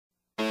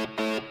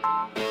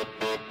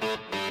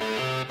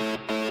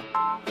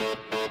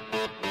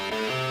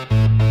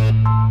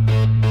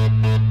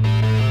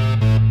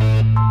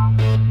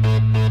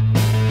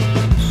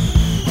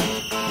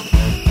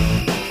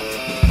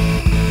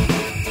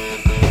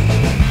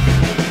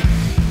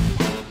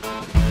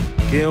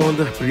¿Qué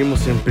onda,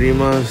 primos and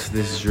primas?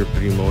 This is your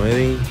primo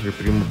Eddie, your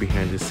primo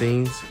behind the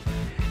scenes.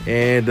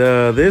 And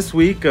this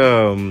week,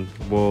 the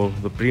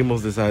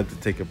primos decided to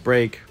take a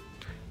break.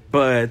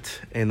 But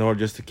in order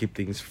just to keep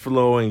things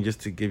flowing, just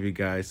to give you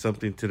guys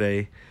something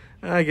today,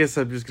 I guess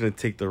I'm just going to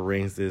take the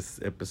reins this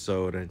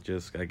episode and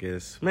just, I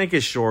guess, make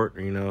it short,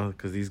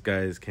 because these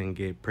guys can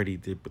get pretty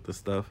deep with the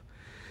stuff.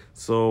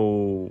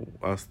 So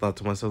I thought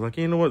to myself, like,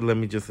 you know what, let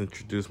me just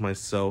introduce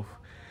myself.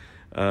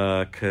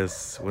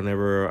 Because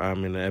whenever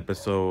I'm in an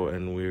episode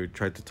and we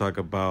try to talk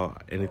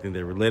about anything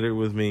that related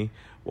with me,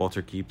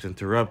 Walter keeps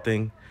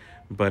interrupting.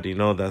 But,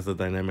 that's the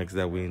dynamics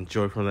that we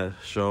enjoy from that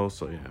show.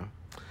 So, yeah.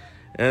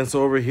 And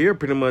so over here,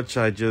 pretty much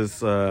I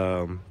just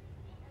wrote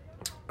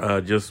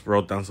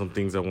down some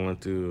things I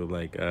wanted to,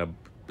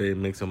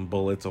 make some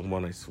bullets on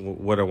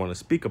what I want to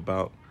speak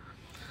about.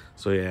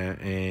 So, yeah.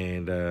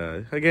 And,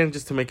 again,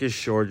 just to make it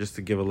short, just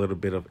to give a little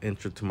bit of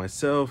intro to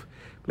myself.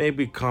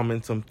 Maybe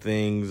comment some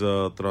things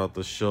throughout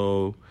the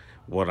show,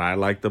 what I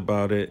liked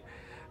about it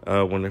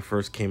when it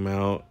first came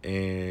out,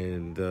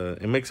 and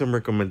make some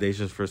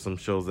recommendations for some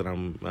shows that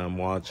I'm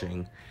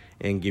watching,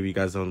 and give you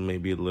guys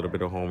maybe a little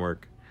bit of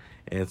homework.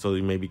 And so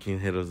you maybe can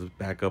hit us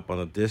back up on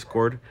the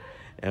Discord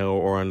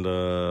or on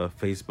the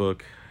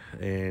Facebook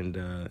and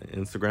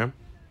Instagram.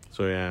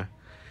 So, yeah.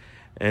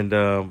 And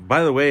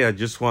by the way, I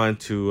just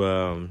wanted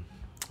to,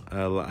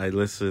 I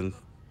listened,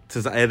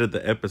 since I edited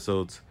the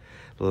episodes,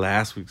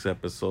 last week's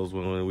episodes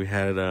when we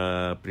had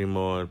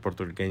Primo and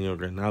Puertorriqueño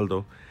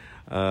Reinaldo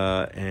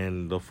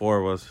and the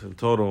four of us in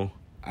total,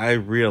 I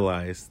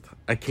realized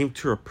I came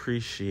to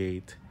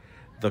appreciate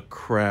the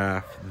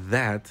craft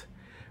that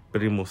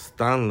Primo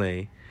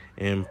Stanley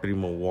and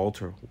Primo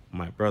Walter,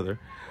 my brother,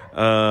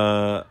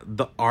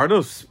 the art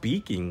of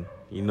speaking,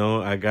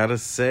 I gotta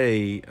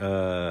say,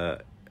 I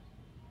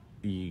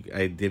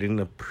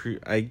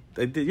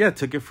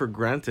took it for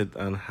granted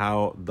on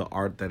how the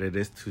art that it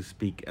is to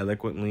speak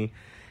eloquently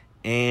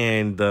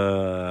and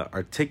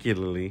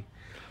articulately,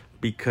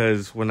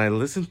 because when I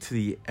listened to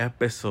the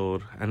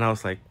episode and I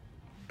was like,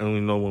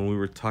 and when we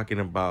were talking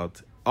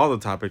about all the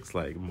topics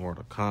like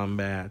Mortal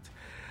Kombat,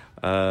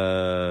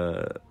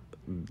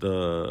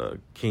 the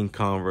King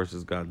Kong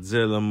versus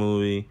Godzilla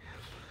movie,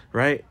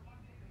 right?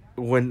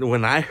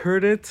 When I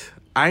heard it,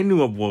 I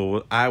knew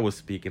what I was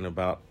speaking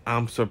about.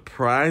 I'm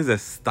surprised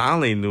that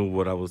Stanley knew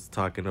what I was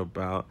talking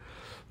about.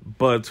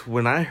 But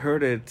when I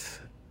heard it,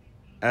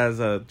 I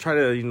was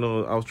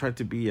trying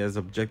to be as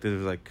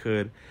objective as I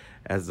could,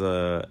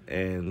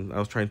 and I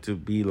was trying to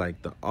be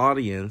like the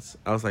audience.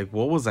 I was like,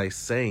 what was I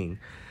saying?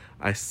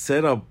 I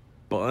said a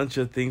bunch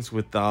of things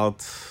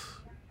without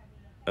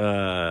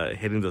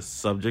hitting the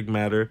subject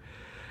matter.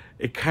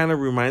 It kind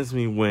of reminds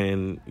me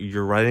when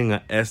you're writing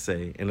an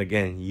essay, and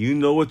again, you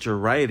know what you're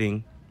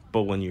writing,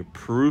 but when you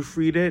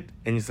proofread it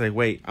and you say,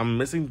 wait, I'm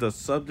missing the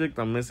subject,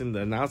 I'm missing the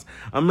announce,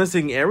 I'm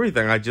missing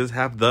everything. I just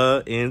have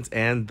the, ends,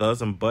 and,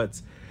 thus, and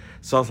buts.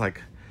 So I was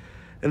like,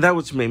 and that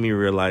which made me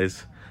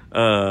realize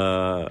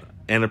and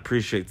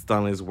appreciate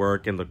Stanley's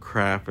work and the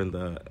craft and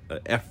the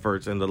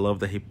efforts and the love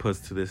that he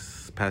puts to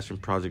this passion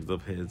project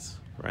of his,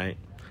 right?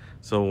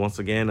 So once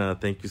again,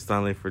 thank you,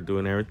 Stanley, for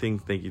doing everything.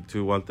 Thank you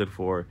to Walter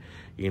for,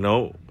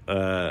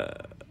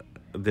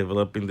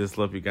 developing this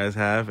love you guys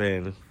have,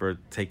 and for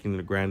taking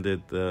for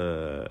granted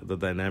the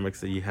dynamics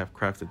that you have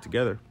crafted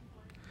together.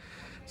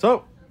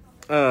 So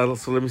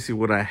let me see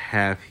what I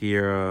have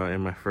here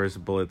in my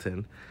first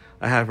bulletin.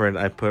 I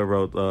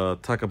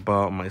wrote talk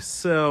about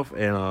myself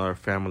and our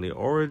family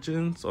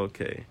origins.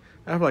 Okay,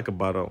 I have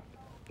about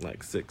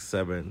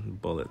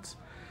 6-7 bullets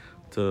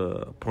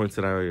to points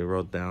that I already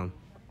wrote down.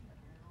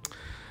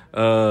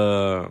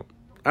 I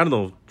don't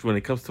know, when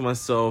it comes to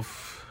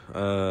myself,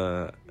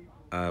 I'm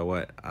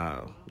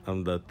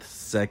the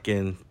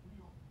second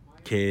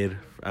kid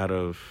out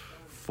of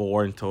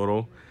 4 in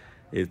total.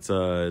 It's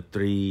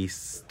three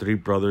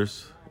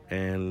brothers,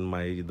 and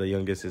the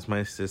youngest is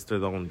my sister,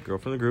 the only girl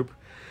from the group.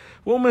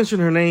 Won't mention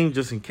her name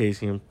just in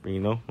case, I'm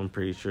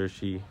pretty sure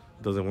she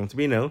doesn't want to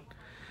be known,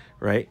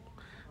 right?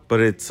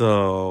 But it's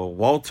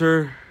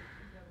Walter,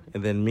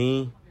 and then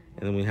me,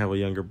 and then we have a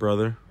younger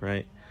brother,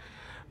 right?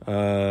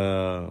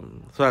 So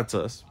that's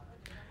us.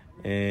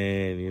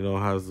 And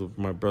as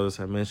my brothers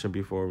have mentioned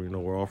before,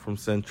 we're all from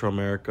Central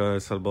America, El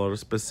Salvador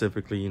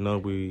specifically.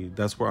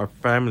 That's where our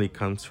family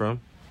comes from.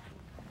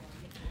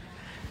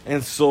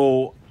 And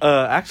so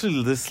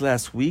actually this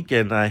last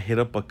weekend I hit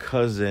up a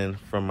cousin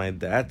from my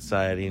dad's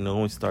side.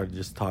 We started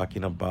just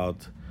talking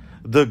about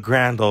the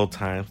grand old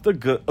times,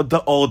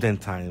 the olden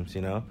times,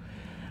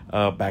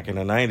 back in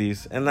the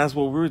 90s. And that's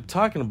what we were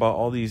talking about,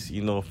 all these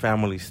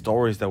family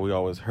stories that we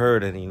always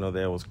heard, and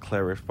that was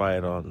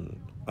clarified on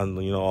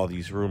all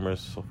these rumors,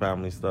 so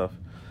family stuff.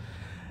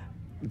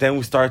 Then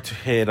we start to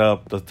hit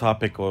up the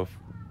topic of,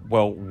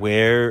 well,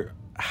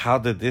 how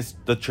did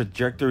the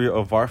trajectory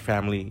of our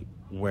family,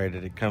 where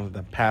did it come,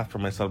 the path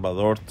from El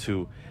Salvador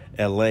to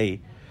LA,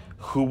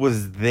 who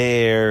was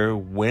there,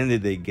 when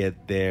did they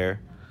get there?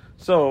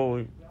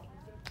 So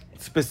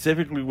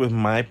specifically with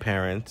my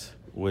parents,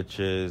 which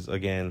is,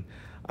 again,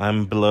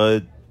 I'm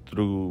blood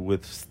through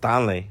with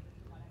Stanley,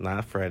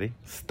 not Freddie.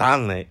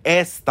 Stanley.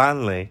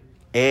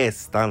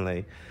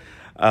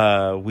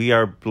 We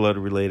are blood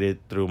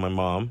related through my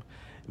mom.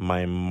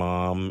 My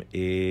mom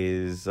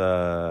is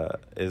a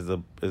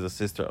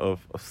sister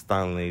of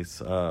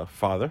Stanley's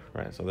father,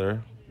 right? So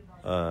they're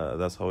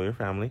that's how we're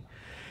family.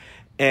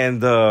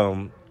 And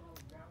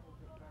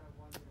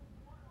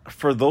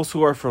for those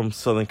who are from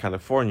Southern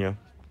California,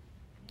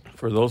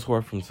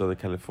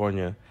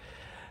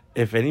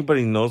 if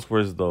anybody knows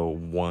where the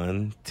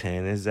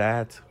 110 is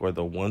at, where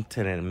the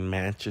 110 and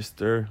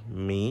Manchester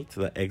meet,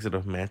 the exit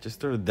of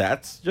Manchester,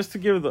 that's just to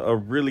give a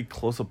really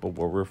close up of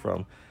where we're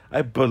from.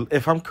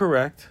 If I'm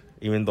correct,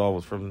 even though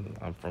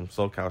I'm from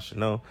SoCal, I should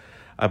know.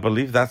 I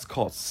believe that's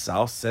called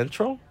South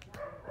Central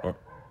or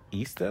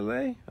East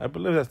LA. I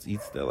believe that's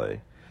East LA.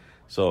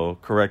 So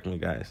correct me,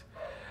 guys.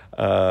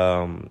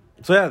 So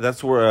yeah,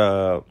 that's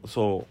where.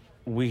 So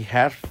we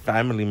had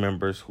family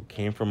members who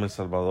came from El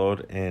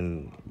Salvador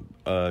and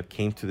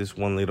came to this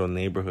one little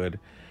neighborhood,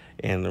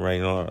 and right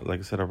now,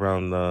 like I said,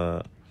 around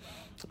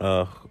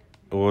what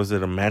was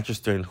it, a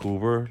Manchester and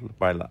Hoover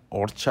by La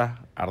Orcha.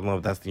 I don't know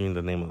if that's even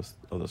the name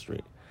of the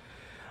street.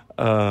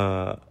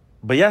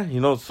 But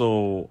yeah,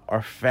 so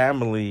our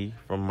family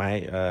from my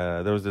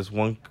there was this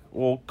one.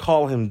 We'll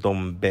call him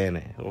Don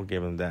Bene. We'll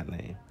give him that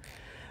name.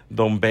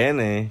 Don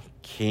Bene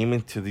came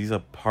into these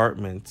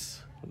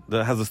apartments.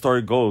 As the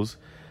story goes,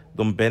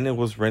 Don Bene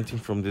was renting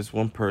from this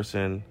one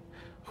person,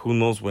 who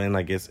knows when,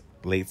 I guess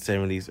late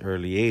 70s,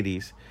 early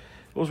 80s.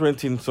 Was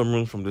renting some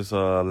rooms from this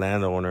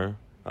landlord.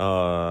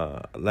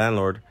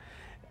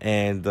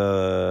 And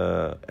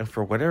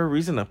for whatever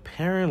reason,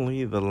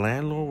 apparently the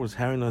landlord was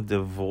having a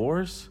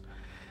divorce.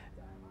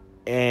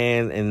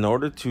 And in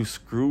order to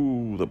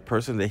screw the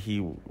person that he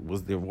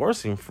was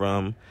divorcing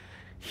from,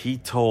 he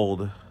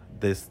told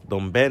this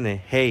Don Bene,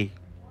 hey,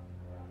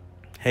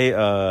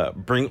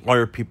 bring all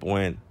your people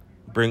in.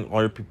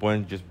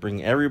 Just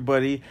bring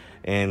everybody,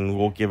 and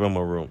we'll give them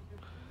a room.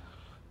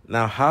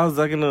 Now, how's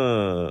that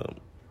gonna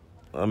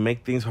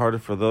make things harder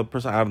for the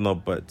person? I don't know,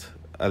 but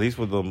at least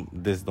with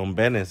this Don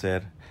Bene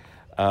said,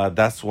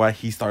 that's why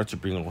he started to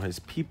bring all his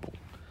people.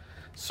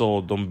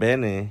 So Don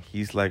Bene,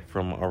 he's like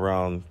from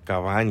around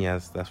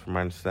Cabañas. That's from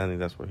my understanding.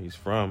 That's where he's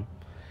from.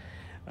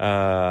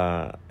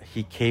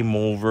 He came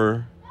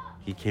over.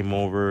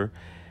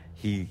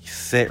 He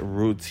set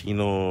roots,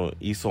 hizo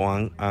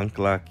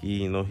ancla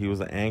aquí, he was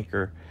an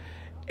anchor.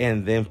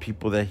 And then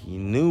people that he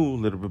knew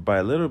little bit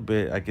by little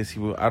bit, I guess he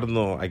would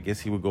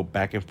go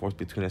back and forth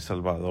between El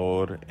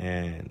Salvador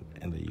and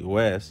the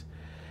U.S.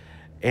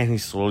 And he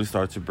slowly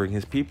started to bring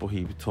his people.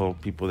 He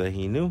told people that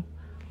he knew.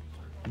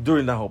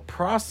 During the whole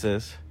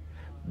process,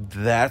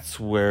 that's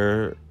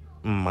where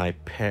my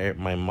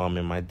mom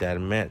and my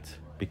dad met,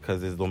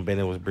 because this Don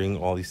Bene was bringing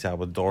all these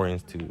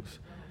Salvadorians to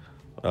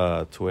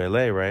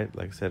LA, right?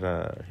 Like I said,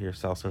 here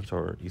South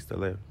Central or East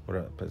LA,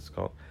 whatever that place is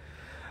called.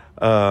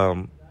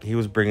 He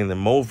was bringing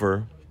them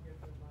over,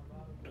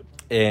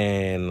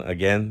 and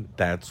again,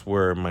 that's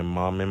where my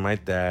mom and my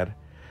dad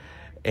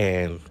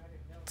and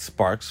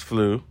sparks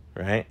flew,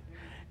 right?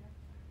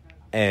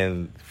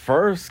 And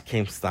first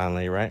came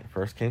Stanley,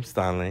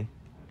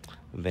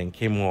 then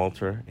came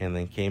Walter, and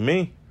then came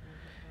me.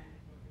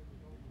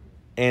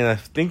 And I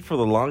think for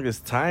the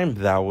longest time,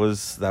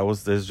 there's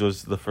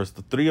just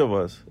the three of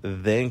us.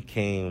 Then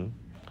came,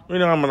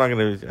 I'm not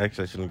gonna,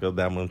 actually I shouldn't go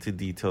that much into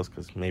details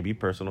because maybe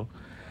personal.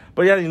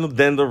 But yeah,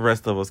 then the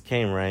rest of us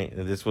came, right?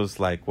 And this was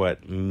like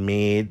what,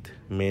 mid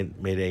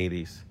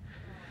 80s.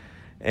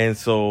 And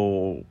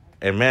so,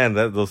 and man,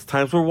 those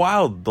times were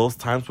wild.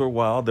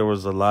 There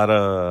was a lot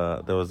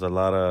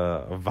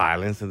of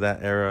violence in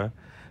that era,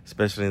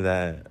 especially in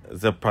that,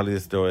 there probably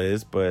still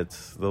is, but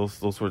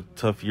those were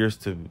tough years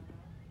to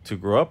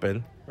grow up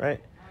in,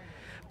 right?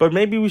 But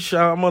maybe we should.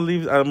 I'm gonna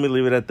leave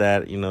it at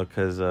that,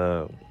 because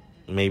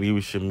maybe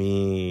we should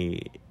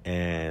me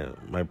and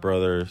my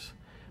brother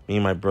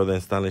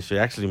and Stanley should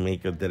actually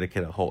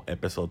dedicate a whole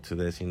episode to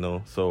this,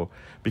 So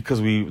because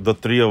the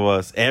three of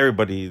us,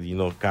 everybody,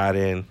 got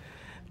in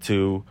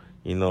to,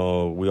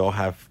 we all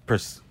have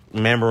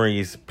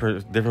memories,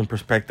 different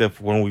perspective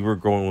when we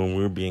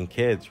were being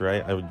kids,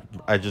 right?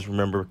 I just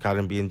remember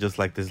Cotton being just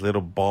like this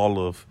little ball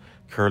of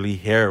curly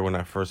hair when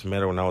I first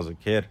met her when I was a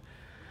kid.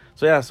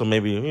 So yeah, so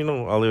maybe,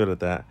 I'll leave it at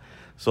that.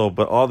 So,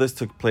 but all this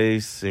took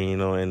place, in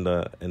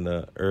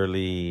the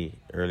early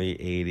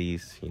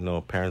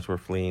 80s. Parents were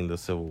fleeing the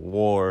Civil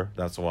War.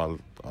 That's why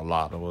a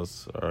lot of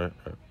us are.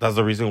 That's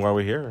the reason why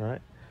we're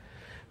here,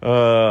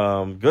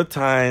 right? Good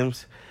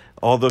times.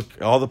 All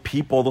the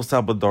people, those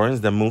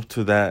Salvadorans that moved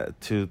to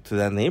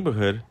that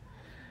neighborhood.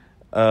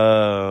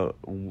 That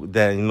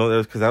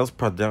because that was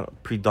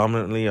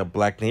predominantly a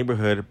black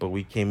neighborhood, but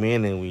we came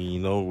in and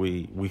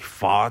we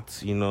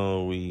fought,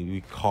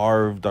 we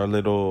carved our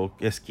little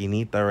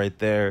esquinita right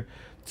there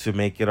to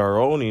make it our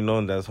own,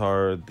 and that's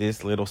how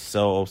this little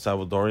cell of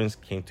Salvadorians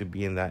came to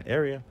be in that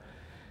area,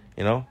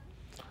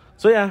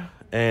 So yeah,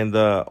 and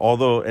all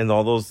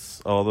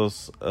those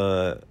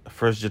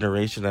first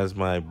generation, as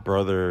my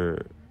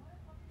brother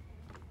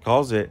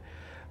calls it,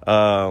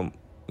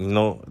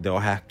 they all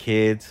have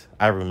kids.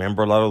 I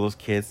remember a lot of those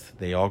kids.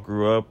 They all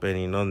grew up,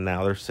 and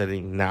now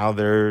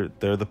they're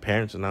the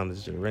parents now in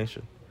this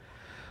generation.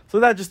 So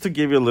that just to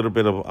give you a little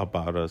bit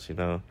about us.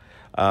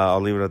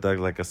 I'll leave it at that.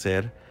 Like I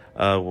said,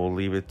 we'll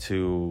leave it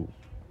to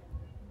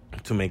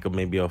make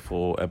maybe a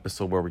full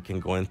episode where we can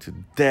go into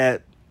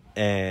that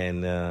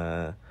and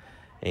and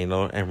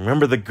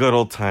remember the good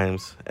old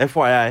times.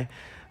 FYI,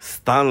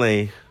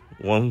 Stanley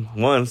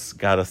once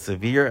got a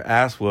severe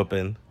ass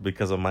whooping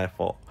because of my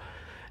fault.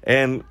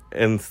 And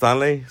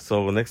Stanley,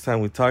 so next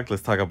time we talk,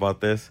 let's talk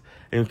about this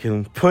and we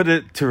can put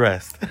it to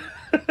rest.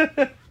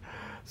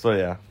 So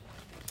yeah.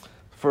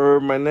 For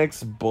my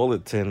next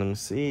bulletin, let me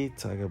see.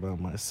 Talk about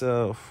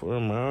myself. What are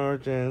my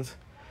origins?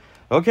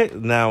 Okay,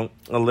 now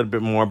a little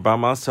bit more about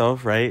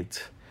myself,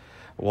 right?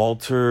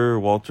 Walter,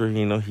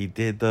 he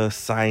did the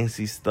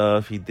sciencey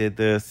stuff. He did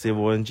the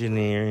civil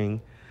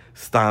engineering.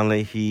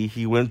 Stanley,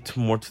 he went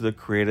more to the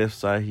creative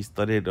side. He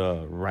studied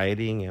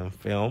writing and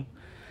film.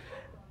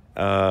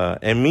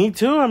 And me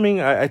too. I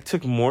mean, I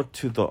took more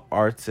to the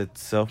arts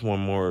itself,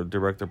 more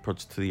direct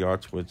approach to the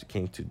arts, which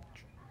came to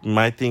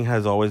my thing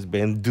has always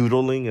been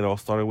doodling. It all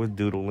started with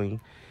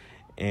doodling,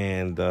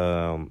 and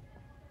from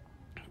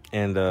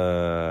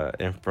there,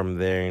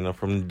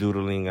 from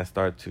doodling, I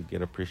started to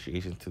get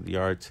appreciation to the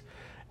arts,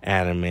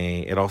 anime.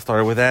 It all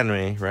started with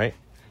anime, right?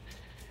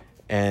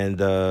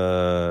 And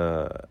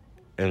I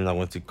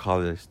went to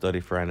college,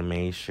 studied for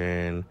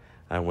animation.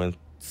 I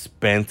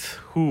spent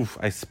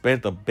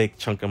a big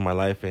chunk of my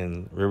life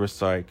in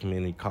Riverside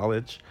Community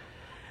College.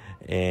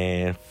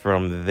 And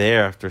from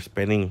there, after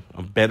spending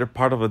a better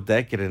part of a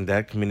decade in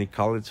that community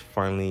college,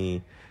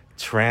 finally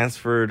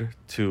transferred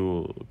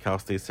to Cal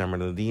State San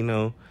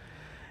Bernardino.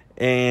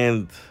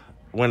 And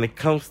when it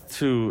comes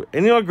to,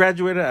 I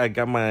graduated. I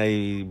got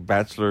my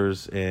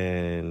bachelor's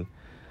in,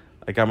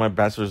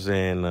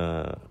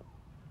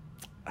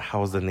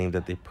 how was the name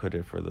that they put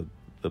it for the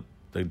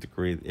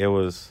degree? It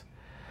was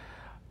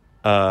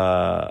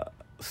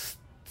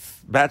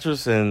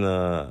bachelor's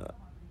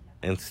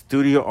in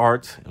studio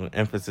art and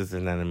emphasis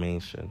in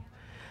animation.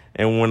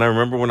 And when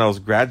I was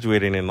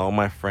graduating and all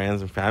my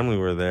friends and family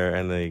were there,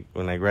 and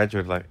when I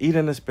graduated, like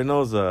Eden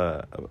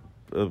Espinoza,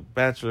 a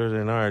bachelor's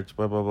in arts,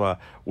 blah blah blah,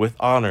 with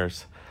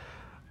honors.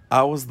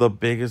 I was the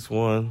biggest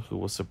one who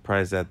was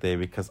surprised that day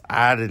because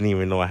I didn't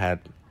even know I had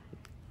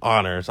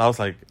honors. I was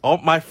like, oh,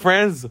 my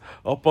friends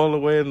up all the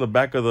way in the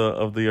back of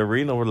the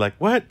arena were like,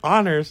 what,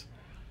 honors?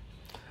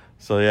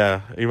 So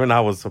yeah, even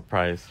I was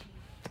surprised.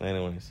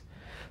 Anyways,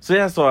 so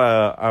yeah, so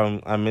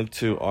I'm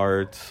into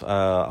art.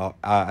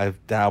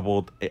 I've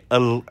dabbled.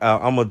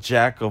 I'm a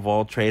jack of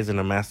all trades and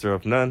a master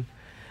of none.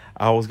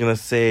 I was gonna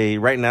say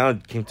right now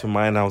it came to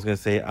mind. I was gonna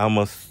say I'm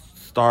a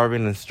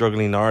starving and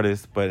struggling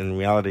artist, but in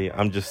reality,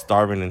 I'm just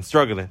starving and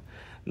struggling,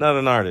 not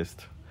an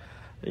artist.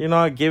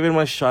 I gave it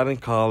my shot in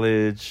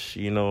college.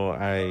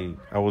 I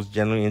was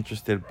genuinely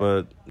interested,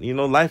 but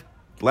life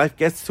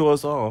gets to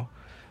us all,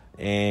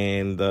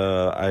 and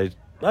I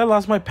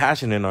lost my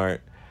passion in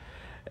art,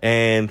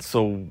 and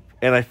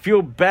I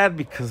feel bad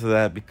because of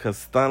that, because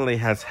Stanley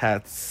has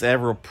had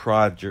several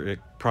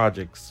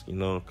projects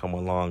come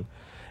along,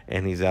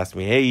 and he's asked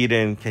me, hey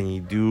Eden, can you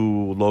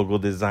do logo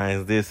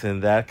designs, this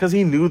and that, because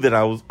he knew that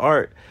I was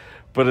art,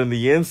 but in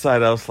the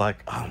inside I was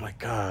like, oh my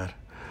god.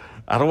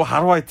 How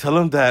do I tell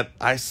him that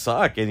I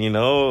suck? And,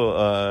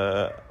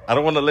 I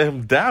don't want to let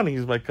him down.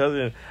 He's my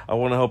cousin. I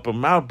want to help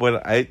him out.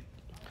 But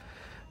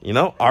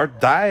art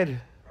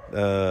died.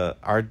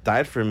 Art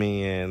died for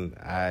me. And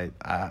I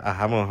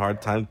have a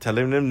hard time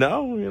telling him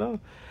no,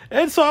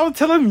 And so I would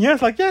tell him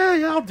yes. Like,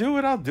 yeah, I'll do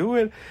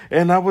it.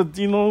 And I would,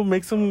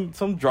 make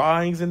some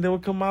drawings. And they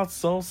would come out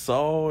so.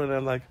 And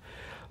I'm like,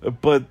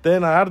 but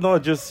then I don't know.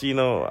 Just, it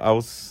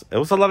was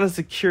a lot of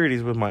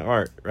insecurities with my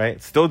art,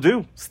 right? Still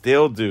do.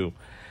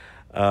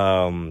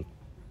 And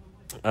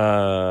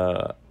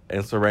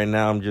so right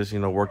now I'm just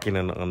working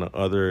on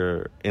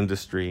another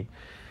industry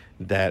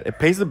that it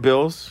pays the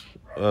bills.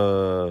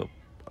 Do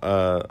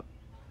I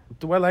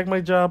like my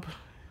job?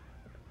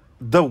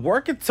 The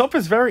work itself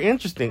is very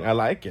interesting. I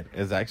like it.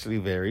 It's actually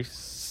very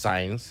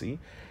sciencey,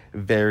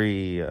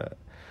 very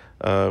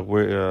I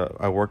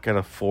work at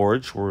a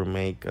forge where we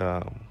make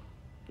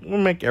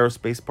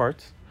aerospace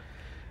parts,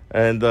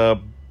 and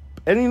the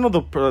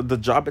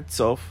job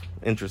itself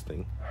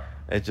interesting.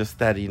 It's just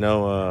that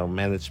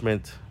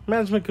management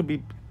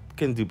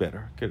can do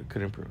better,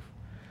 could improve.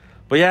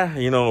 But yeah,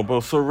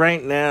 so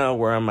right now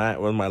where I'm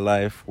at with my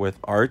life with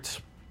art,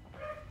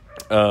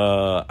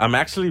 I'm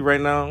actually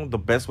right now, the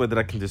best way that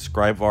I can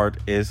describe art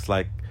is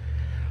like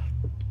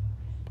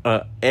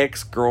a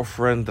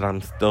ex-girlfriend that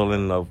I'm still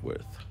in love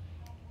with.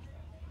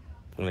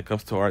 When it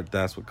comes to art,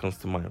 that's what comes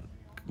to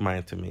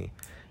mind to me.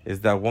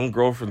 Is that one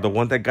girlfriend, the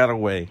one that got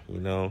away,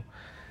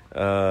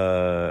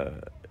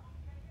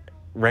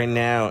 right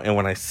now, and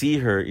when I see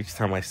her, each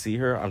time I see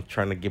her, I'm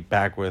trying to get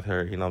back with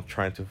her. I'm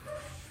trying to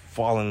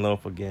fall in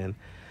love again,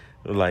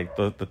 like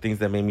the things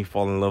that made me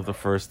fall in love the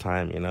first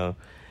time.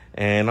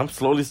 And I'm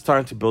slowly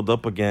starting to build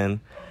up again,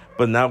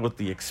 But now with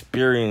the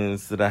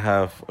experience that I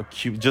have,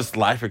 just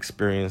life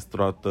experience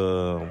throughout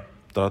the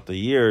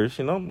years,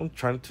 I'm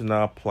trying to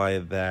now apply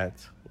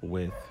that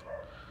with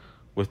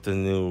with the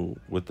new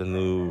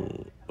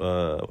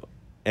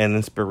and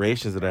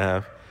inspirations that I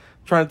have,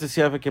 trying to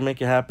see if I can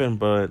make it happen.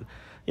 But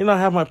I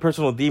have my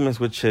personal demons,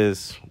 which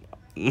is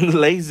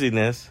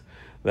laziness.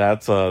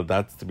 That's to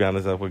be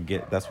honest,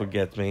 that's what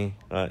gets me.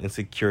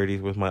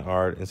 Insecurities with my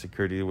art,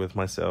 insecurity with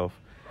myself,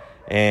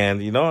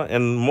 and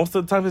and most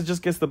of the time it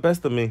just gets the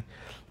best of me.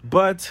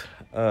 But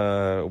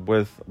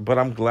but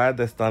I'm glad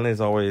that Stanley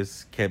has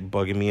always kept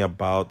bugging me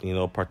about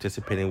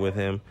participating with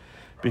him,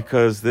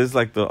 because this is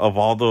like the of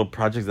all the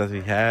projects that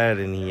he had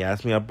and he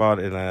asked me about,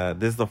 and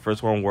this is the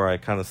first one where I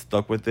kind of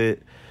stuck with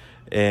it.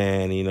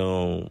 And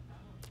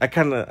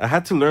I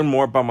had to learn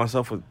more about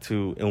myself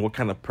and what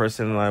kind of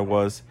person I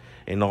was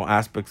in all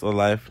aspects of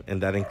life,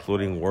 and that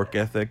including work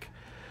ethic.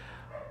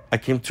 I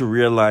came to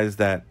realize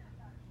that,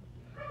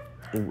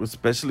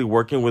 especially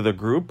working with a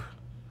group,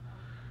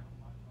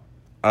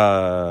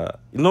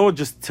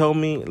 just tell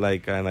me,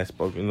 like, and I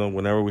spoke,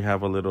 whenever we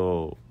have a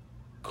little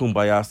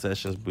kumbaya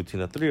sessions between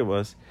the three of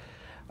us,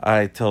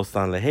 I tell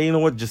Stanley, hey, you know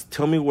what, just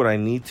tell me what I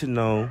need to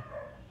know,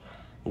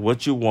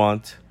 what you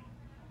want,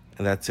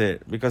 and that's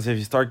it. Because if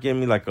you start giving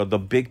me like the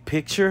big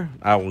picture,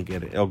 I won't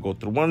get it. It'll go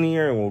through one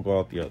ear and we'll go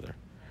out the other,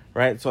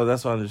 right? So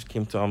that's why I'm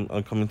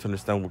coming to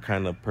understand what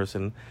kind of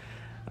person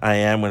I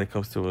am when it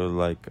comes to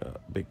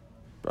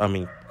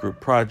group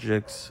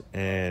projects,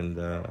 and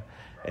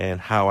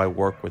how I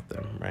work with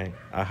them, right?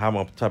 I'm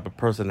a type of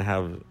person that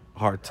have a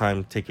hard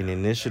time taking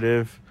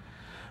initiative,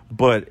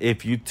 but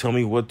if you tell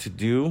me what to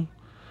do,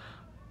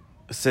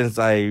 since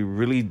I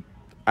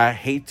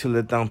hate to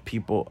let down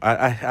people,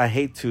 I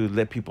hate to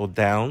let people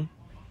down.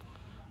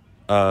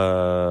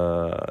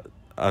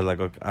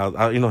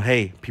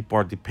 Hey, people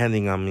are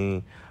depending on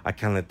me. I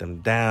can't let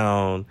them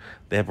down.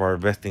 They are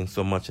investing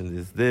so much in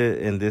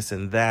this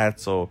and that,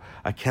 so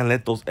I can't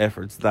let those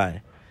efforts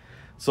die.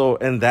 So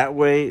in that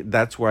way,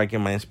 that's where I get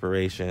my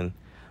inspiration.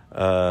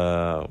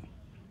 Not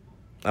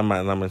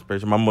my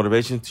inspiration, my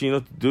motivation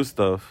to do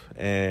stuff,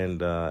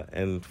 and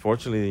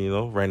fortunately,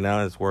 right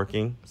now it's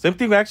working. Same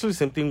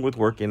thing with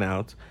working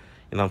out.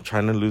 I'm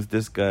trying to lose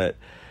this gut,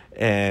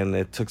 and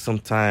it took some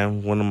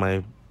time. One of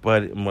my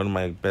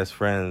best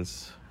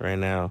friends right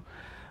now,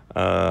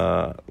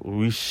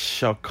 we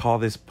shall call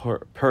this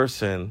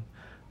person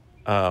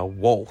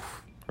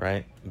Wolf,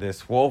 right?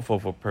 This wolf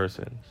of a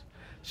person.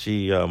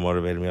 She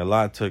motivated me a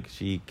lot.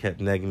 She kept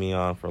negging me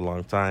on for a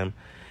long time,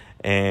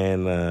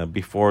 and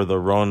before the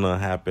Rona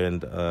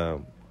happened, I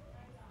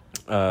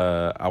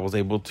was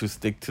able to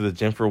stick to the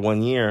gym for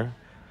 1 year.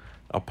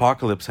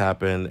 Apocalypse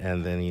happened,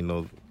 and then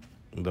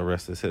the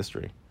rest is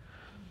history.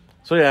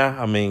 So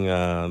yeah,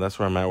 that's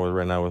where I'm at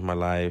right now with my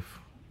life.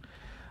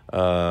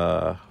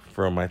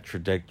 For my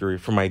trajectory,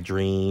 for my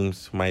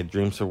dreams. My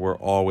dreams were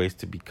always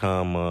to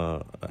become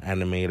an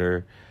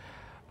animator,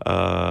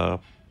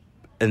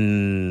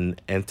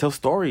 and tell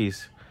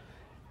stories.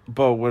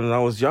 But when I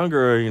was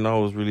younger, I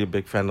was really a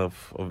big fan of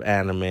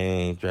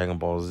anime, Dragon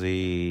Ball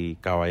Z,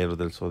 Caballero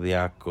del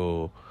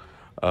Zodiaco.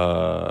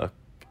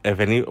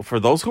 For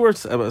those who are,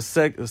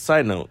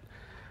 side note,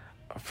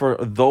 for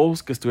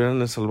those que estuvieron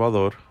en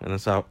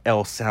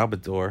El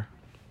Salvador,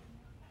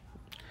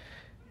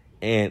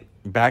 and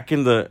back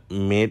in the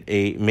mid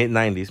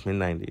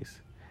 90s,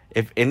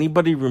 if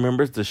anybody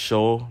remembers the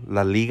show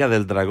La Liga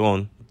del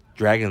Dragón,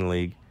 Dragon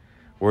League,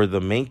 where the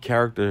main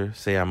character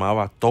se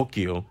llamaba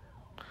Tokyo.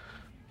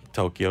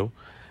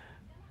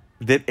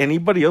 Did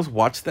anybody else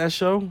watch that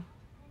show?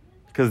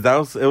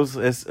 Because it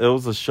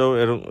was a show,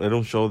 era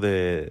un show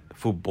de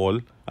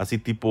fútbol, así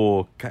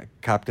tipo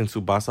Captain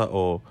Tsubasa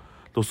o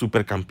Los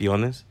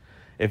Supercampeones.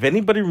 If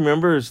anybody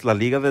remembers La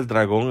Liga del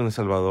Dragón in El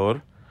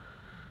Salvador,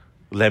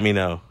 let me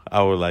know.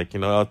 I would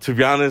to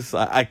be honest,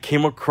 I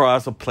came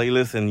across a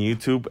playlist on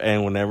YouTube,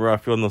 and whenever I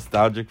feel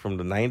nostalgic from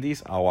the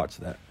 90s, I'll watch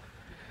that.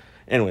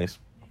 Anyways,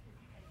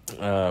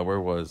 where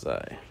was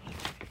I?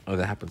 Oh,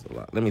 that happens a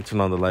lot. Let me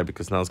turn on the light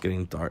because now it's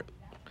getting dark.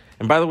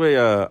 And by the way,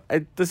 I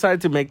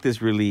decided to make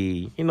this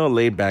really,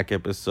 laid back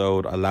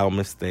episode, allow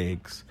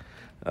mistakes.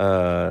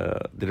 I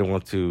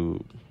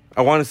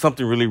wanted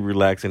something really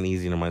relaxed and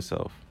easy to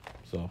myself.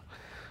 So,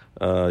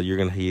 you're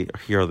going to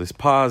hear all these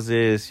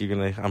pauses.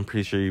 I'm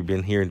pretty sure you've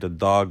been hearing the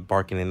dog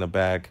barking in the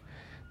back.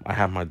 I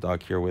have my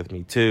dog here with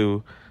me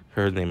too.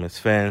 Her name is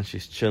Fan.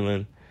 She's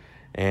chilling.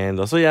 And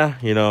also, yeah,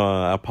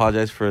 I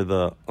apologize for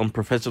the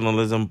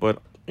unprofessionalism,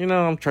 but,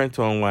 I'm trying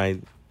to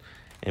unwind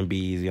and be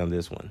easy on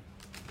this one.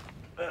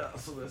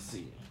 So let's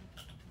see.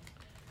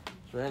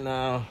 Right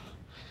now,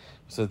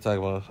 so talk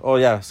about. Oh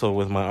yeah, so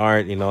with my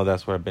art,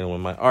 that's where I've been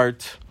with my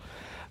art.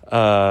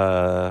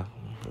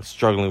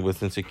 Struggling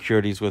with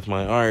insecurities with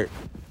my art,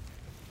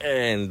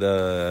 and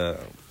because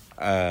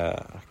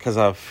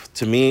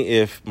to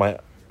me,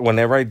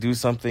 whenever I do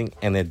something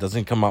and it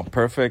doesn't come out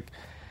perfect,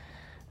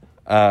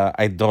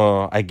 I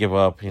give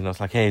up. It's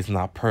like, hey, it's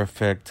not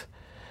perfect.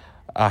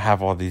 I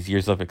have all these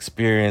years of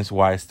experience.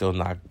 Why it's still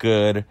not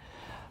good?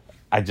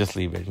 I just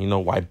leave it.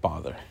 Why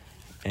bother?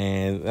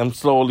 And I'm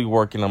slowly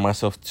working on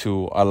myself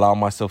to allow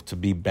myself to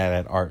be bad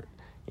at art,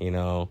 you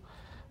know.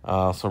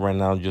 So right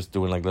now I'm just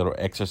doing like little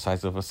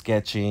exercise of a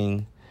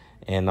sketching,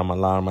 and I'm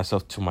allowing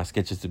myself to my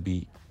sketches to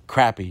be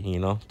crappy, you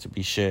know, to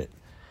be shit.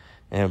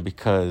 And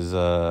because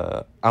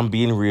I'm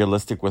being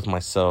realistic with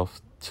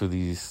myself to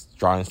these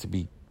drawings to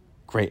be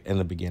great in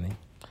the beginning.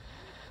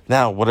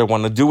 Now, what I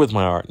want to do with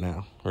my art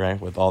now, right?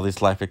 With all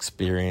this life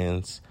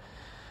experience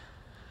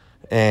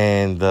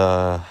and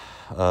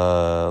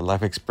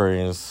life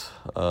experience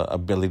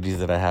abilities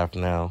that I have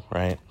now,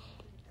 right?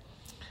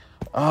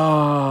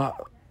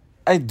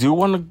 I do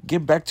want to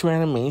get back to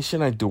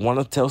animation. I do want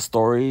to tell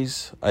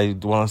stories. I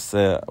do want to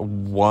say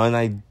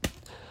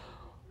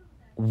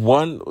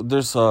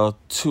there's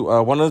two.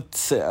 I want to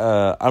say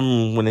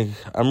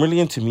I'm really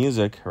into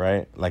music,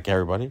 right? Like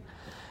everybody,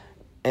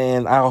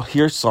 and I'll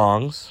hear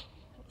songs.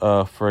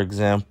 For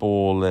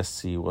example, let's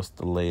see, what's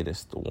the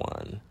latest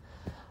one?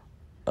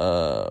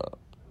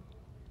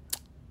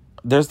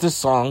 There's this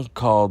song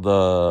called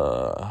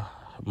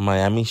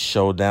Miami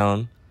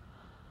Showdown.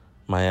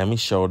 Miami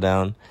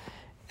Showdown.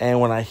 And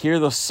when I hear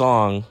the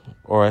song,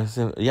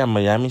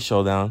 Miami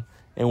Showdown.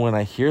 And when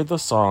I hear the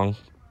song,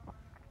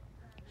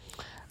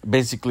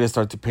 basically I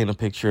start to paint a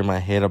picture in my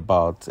head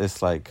about, it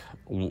starts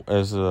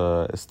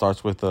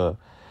with a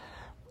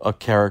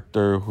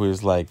character who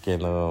is like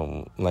in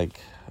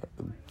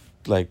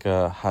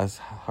has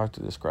hard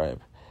to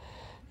describe.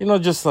 You know,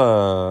 just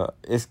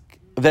it's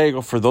there you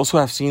go. For those who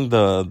have seen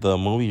the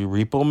movie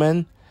Repo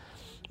Man,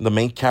 the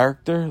main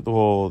character,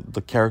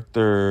 the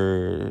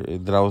character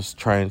that I was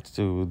trying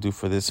to do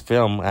for this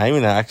film, I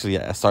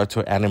started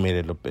to animate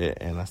it a bit,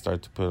 and I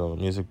started to put on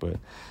the music, but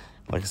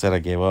like I said, I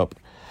gave up.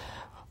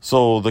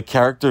 So the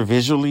character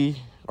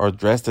visually are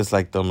dressed as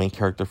like the main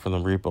character from the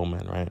Repo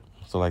Man, right?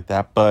 So like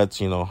that,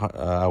 but you know,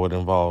 I would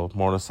involve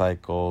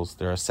motorcycles,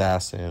 they're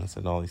assassins,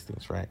 and all these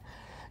things, right?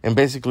 And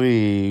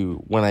basically,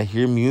 when I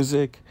hear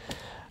music,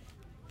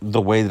 the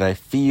way that I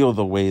feel,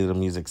 the way the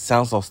music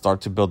sounds, I'll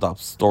start to build up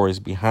stories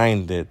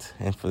behind it.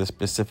 And for this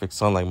specific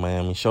song, like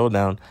Miami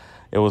Showdown,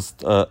 it was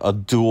a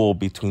duel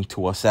between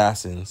two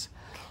assassins.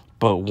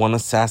 But one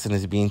assassin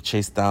is being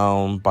chased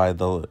down by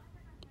the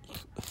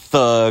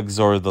thugs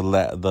or the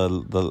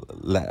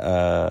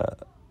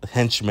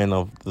henchmen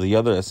of the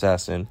other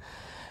assassin.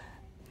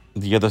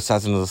 The other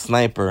assassin is a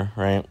sniper,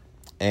 right?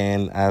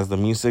 And as the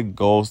music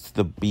goes to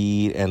the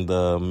beat and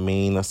the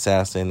main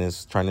assassin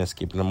is trying to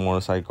escape in a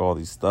motorcycle, all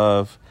these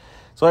stuff.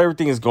 So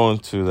everything is going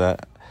to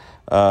that.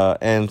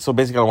 And so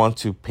basically I want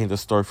to paint the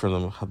story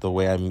from the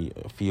way I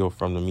feel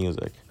from the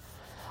music.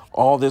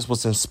 All this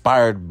was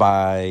inspired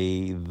by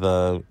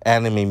the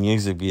anime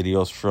music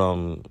videos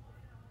from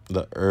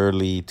the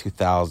early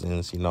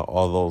 2000s. You know,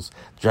 all those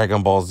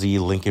Dragon Ball Z,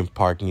 Linkin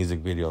Park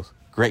music videos.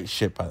 Great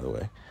shit, by the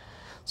way.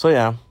 So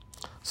yeah.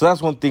 So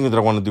that's one thing that I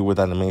want to do with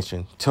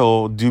animation.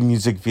 Do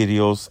music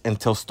videos and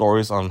tell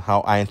stories on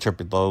how I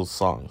interpret those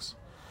songs.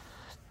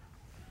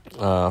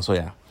 So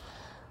yeah.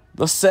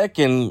 The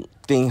second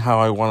one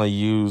I want to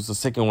use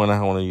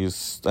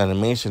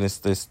animation is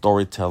this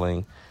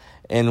storytelling.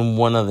 And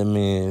one of them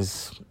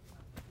is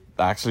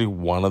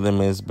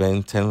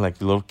Ben 10, like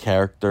little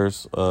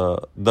characters.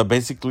 The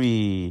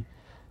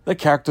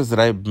characters that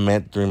I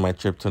met during my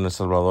trip to El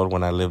Salvador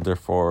when I lived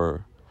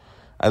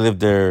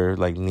there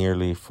like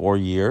nearly 4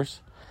 years.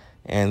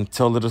 And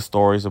tell little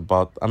stories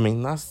about,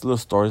 little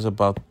stories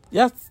about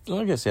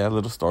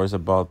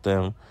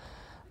them.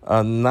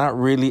 Not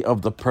really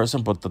of the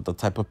person, but the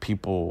type of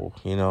people,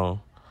 you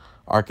know,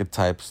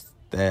 archetypes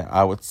that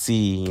I would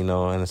see, you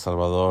know, in El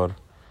Salvador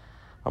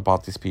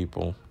about these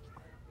people.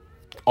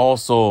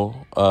 Also,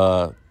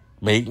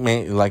 make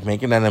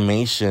an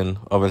animation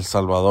of El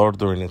Salvador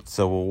during its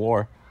civil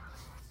war.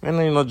 And,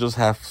 you know, just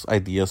have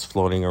ideas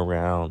floating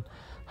around.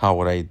 How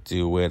would I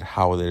do it?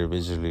 How would it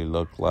visually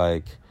look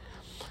like?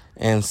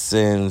 And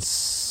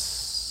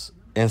since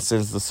the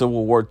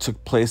Civil War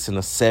took place in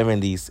the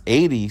 70s,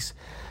 80s,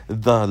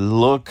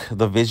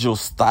 the visual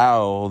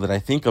style that I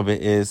think of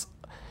it is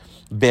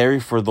very,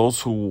 for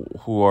those who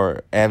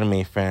are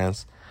anime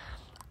fans,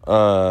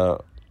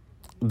 for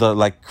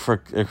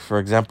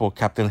example,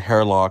 Captain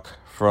Hairlock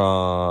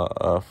from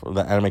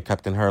the anime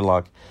Captain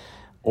Hairlock,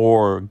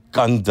 or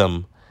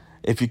Gundam.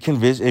 If you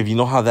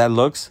know how that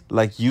looks,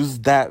 like use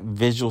that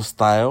visual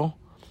style,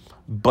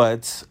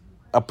 but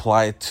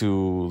apply it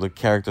to the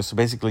character. So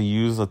basically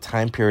use a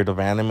time period of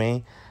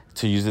anime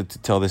to use it to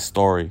tell this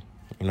story,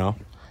 you know?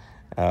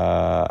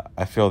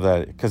 I feel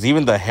that, because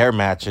even the hair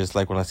matches,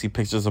 like when I see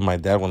pictures of my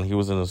dad when he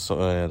was in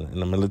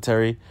the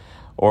military,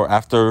 or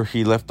after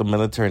he left the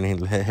military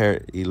and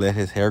he let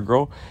his hair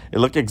grow, it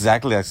looked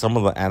exactly like some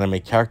of the anime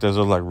characters.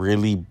 Were like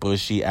really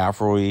bushy,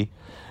 afro-y.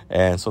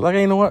 And so, like,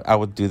 you know what? I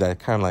would do that,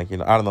 kind of like, you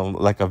know, I don't know,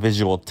 like a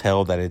visual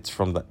tell that it's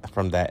from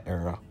that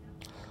era.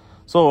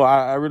 So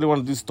I really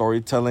want to do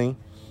storytelling.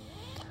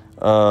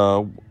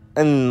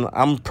 and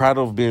I'm proud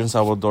of being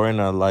Salvadorian.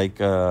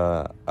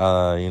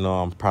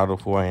 I'm proud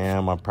of who I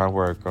am. I'm proud of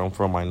where I come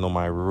from. I know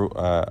my root.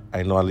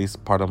 I know at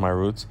least part of my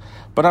roots,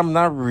 but I'm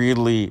not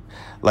really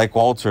like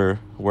Walter,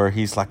 where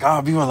he's like,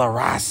 "Ah, viva la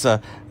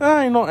raza,"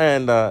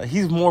 and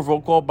he's more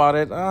vocal about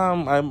it.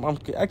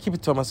 I keep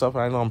it to myself.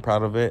 And I know I'm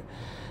proud of it.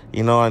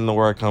 I know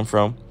where I come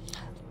from.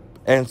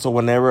 And so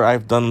whenever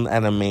I've done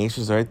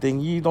animations or anything,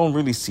 you don't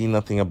really see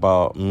nothing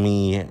about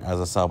me as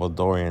a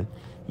Salvadorian.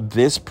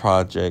 This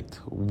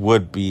project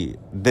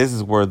this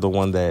is where the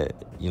one that,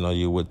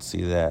 you would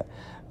see that,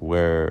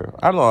 where,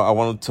 I don't know, I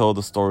want to tell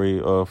the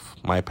story of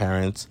my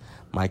parents,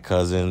 my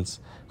cousins,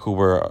 who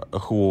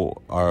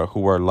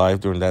were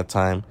alive during that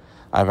time.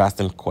 I've asked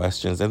them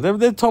questions, and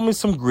they told me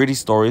some gritty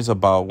stories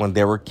about when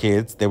they were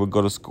kids. They would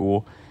go to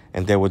school,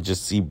 and they would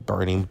just see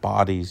burning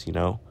bodies.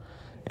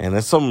 And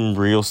it's some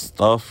real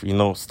stuff,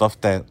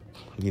 stuff that,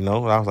 I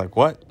was like,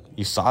 what?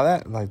 You saw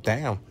that? I'm like,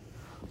 damn.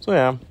 So,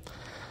 yeah.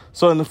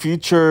 So, in the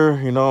future,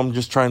 I'm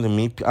just trying to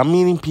I'm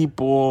meeting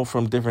people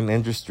from different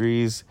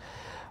industries.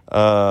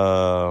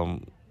 Well,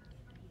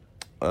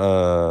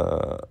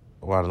 I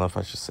don't know if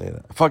I should say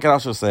that. Fuck it,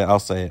 I'll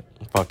say it.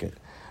 Fuck it.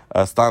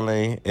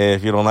 Stanley,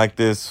 if you don't like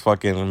this,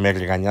 fucking me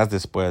regañas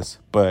después.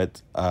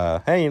 But,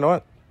 hey, you know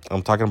what?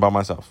 I'm talking about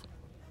myself.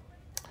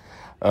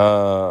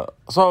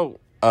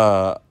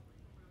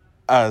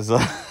 As a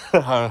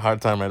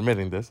hard time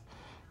admitting this,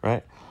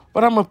 right?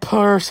 But I'm a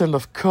person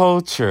of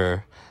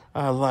culture.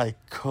 I like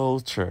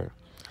culture.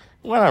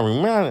 What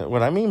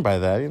I mean by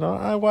that,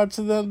 I watch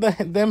them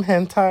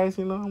hentais,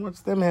 I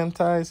watch them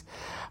hentais.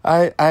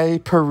 I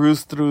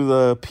peruse through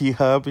the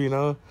P-Hub,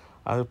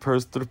 I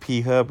peruse through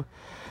P-Hub.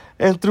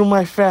 And through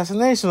my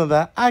fascination of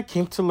that, I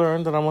came to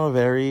learn that I'm a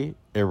very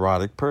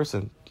erotic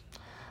person.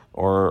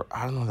 Or,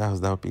 I don't know,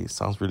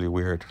 sounds really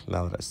weird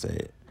now that I say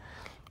it.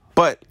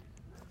 But,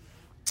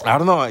 I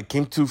don't know, I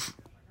came to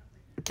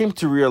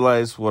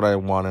realize what I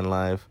want in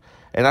life.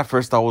 And at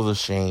first I was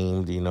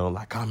ashamed,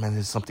 like, oh man,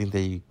 this is something that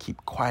you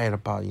keep quiet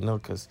about,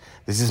 because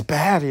this is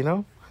bad,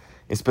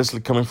 especially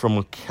coming from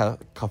a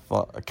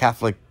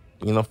Catholic,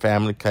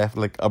 family,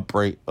 Catholic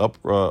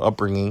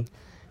upbringing.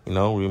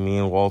 Me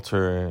and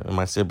Walter and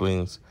my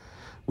siblings,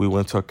 we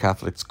went to a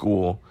Catholic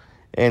school.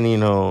 And,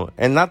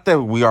 and not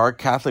that we are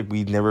Catholic,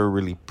 we never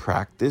really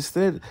practiced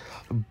it.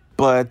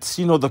 But,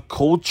 the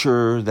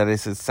culture that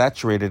is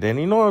saturated in,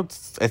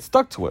 it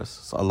stuck to us.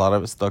 So a lot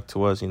of it stuck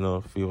to us,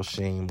 feel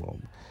shame,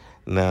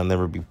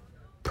 never be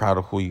proud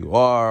of who you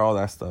are, all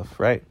that stuff,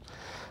 right?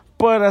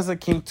 But as I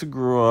came to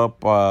grow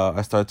up,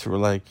 I started to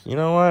realize, you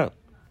know what?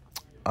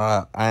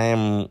 I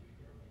am,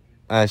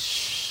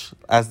 as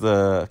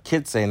the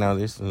kids say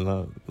nowadays,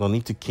 no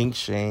need to kink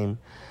shame,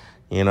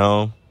 and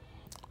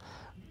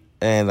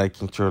I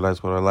came to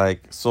realize what I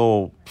like.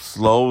 So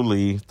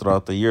slowly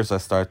throughout the years, I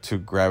start to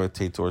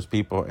gravitate towards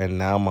people, and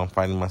now I'm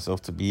finding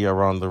myself to be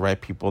around the right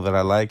people that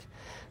I like,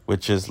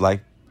 which is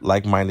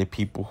like-minded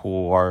people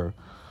who are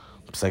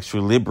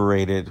sexually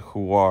liberated,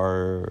 who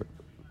are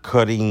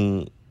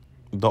cutting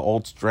the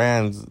old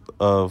strands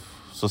of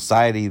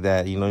society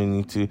that you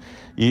need to.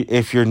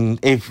 If you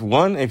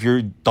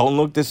don't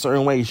look this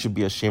certain way, you should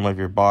be ashamed of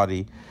your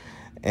body.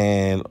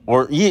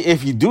 Or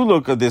if you do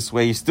look this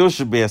way, you still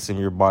should be ashamed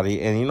of your body.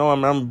 And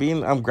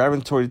I'm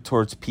gravitating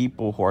towards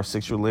people who are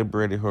sexually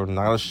liberated, who are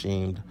not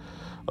ashamed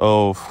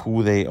of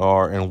who they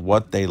are and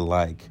what they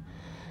like.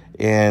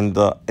 And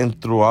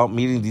throughout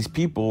meeting these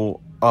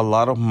people, a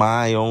lot of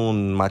my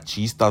own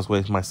machistas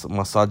ways, my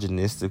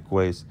misogynistic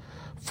ways,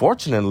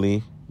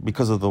 fortunately,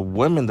 because of the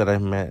women that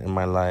I've met in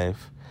my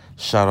life,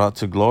 shout out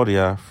to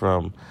Gloria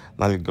from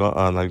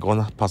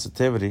Nalgona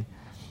Positivity.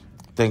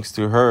 Thanks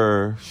to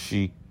her,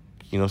 she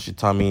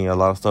taught me a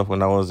lot of stuff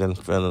when I was in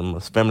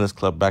feminist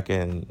club back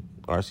in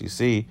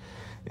RCC.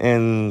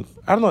 And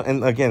I don't know,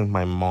 and again,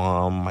 my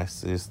mom, my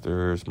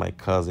sisters, my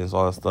cousins,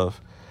 all that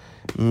stuff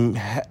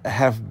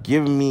have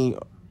given me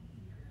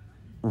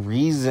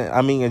reason.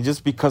 I mean,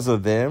 just because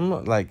of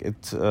them, like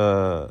it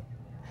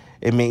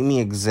made me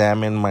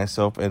examine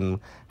myself and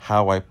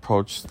how I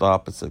approach the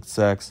opposite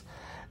sex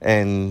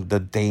and the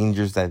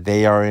dangers that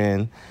they are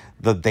in,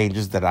 the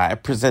dangers that I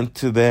present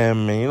to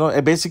them. And,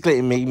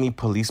 it made me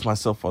police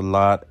myself a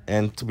lot.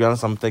 And to be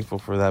honest, I'm thankful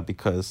for that,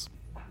 because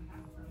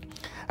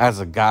as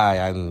a guy,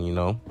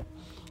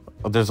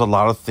 there's a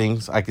lot of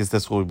things, I guess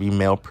this would be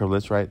male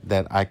privilege, right,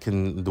 that I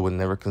would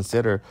never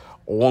consider,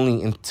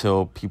 only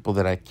until people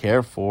that I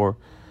care for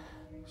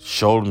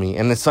showed me.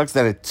 And it sucks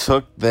that it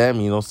took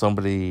them,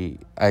 somebody,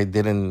 I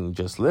didn't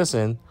just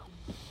listen,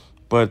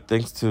 but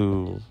thanks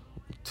to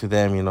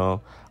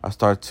them, I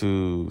start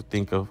to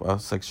think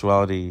of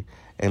sexuality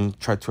and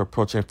try to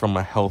approach it from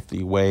a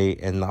healthy way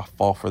and not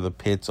fall for the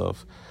pits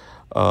of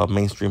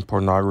mainstream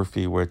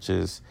pornography, which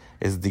is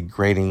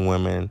degrading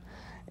women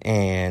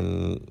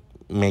and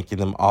making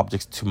them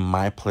objects to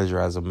my pleasure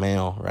as a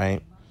male,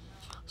 right?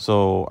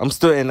 So I'm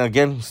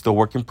still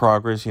work in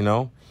progress,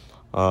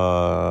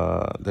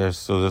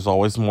 There's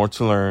always more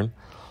to learn,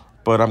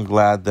 but I'm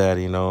glad that,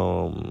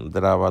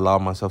 that I've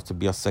allowed myself to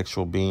be a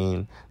sexual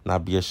being,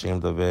 not be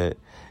ashamed of it,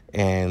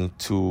 and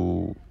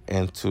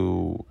and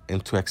to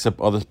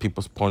accept other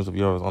people's points of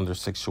view on their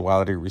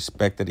sexuality,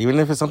 respect it, even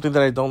if it's something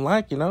that I don't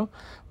like,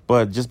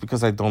 but just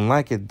because I don't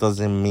like it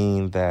doesn't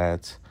mean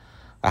that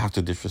I have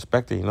to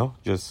disrespect it,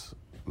 just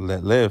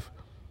let live.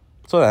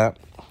 So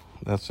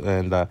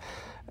and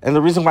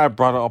the reason why I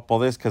brought up all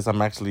this, because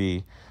I'm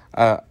actually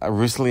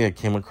recently I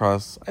came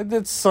across, I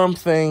did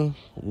something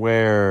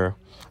where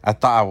I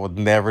thought I would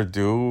never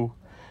do.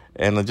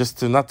 And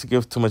just not to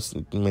give too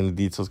many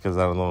details, because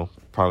I don't know,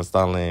 probably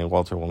Stanley and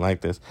Walter won't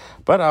like this,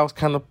 but I was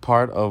kind of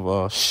part of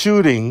a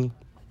shooting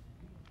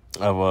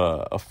of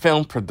a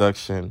film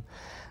production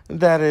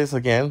that is,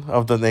 again,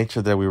 of the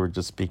nature that we were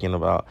just speaking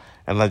about.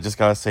 And I just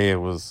gotta say, it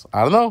was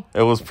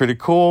pretty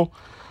cool.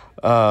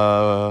 It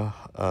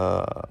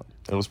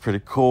was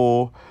pretty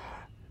cool,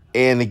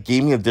 and it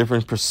gave me a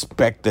different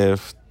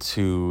perspective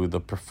to the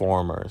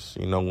performers.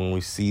 When we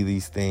see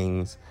these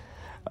things,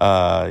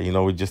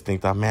 we just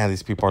think that, man,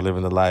 these people are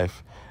living the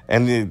life.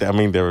 And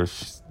there were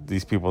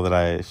these people that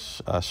I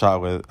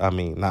shot with.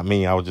 Not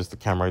me. I was just the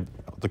camera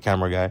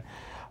guy.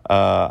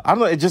 I don't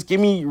know. It just gave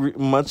me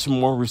much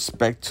more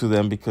respect to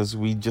them, because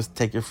we just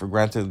take it for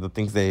granted, the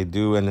things they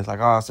do, and it's like,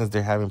 since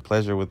they're having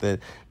pleasure with it,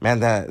 man,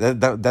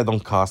 that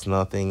don't cost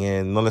nothing,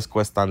 and no les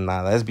cuesta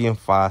nada. Es bien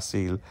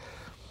fácil.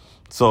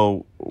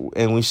 So,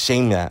 and we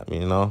shame that,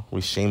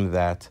 we shame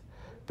that.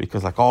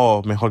 Because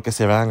mejor que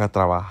se vayan a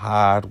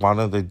trabajar. Why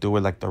don't they do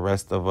it like the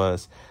rest of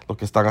us? Lo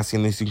que están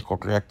haciendo es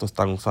incorrecto,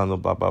 están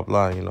usando blah, blah,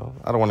 blah, I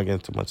don't want to get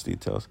into much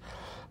details.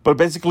 But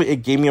basically,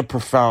 it gave me a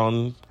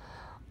profound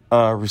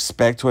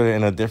respect to it,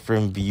 and a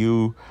different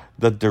view,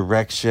 the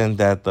direction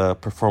that the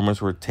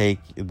performers were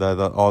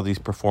all these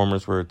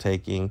performers were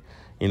taking.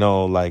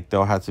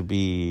 They'll have to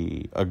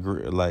be,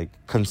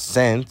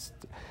 consent,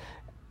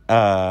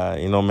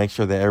 make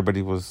sure that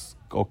everybody was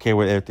okay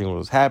with everything that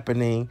was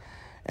happening.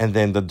 And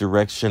then the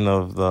direction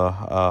of the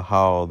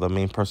how the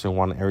main person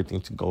wanted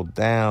everything to go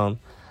down.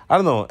 I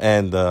don't know,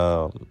 and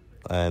the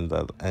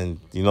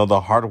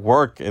hard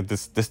work.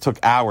 This took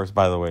hours,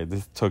 by the way.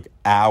 This took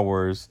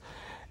hours,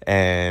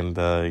 and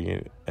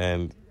to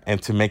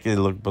make it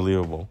look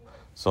believable.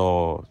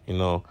 So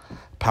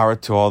power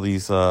to all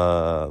these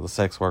the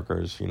sex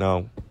workers.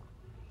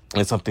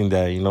 It's something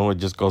that it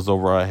just goes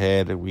over our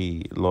head.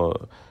 We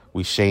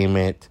shame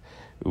it.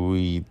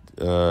 We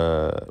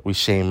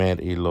shame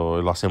it y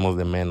lo hacemos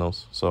de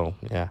menos. So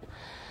yeah,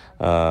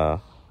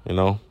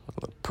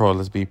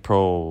 let's be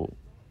pro.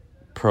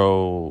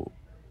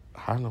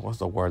 I don't know what's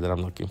the word that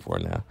I'm looking for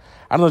now.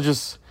 I don't know,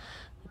 just,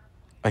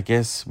 I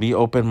guess, be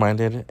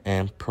open-minded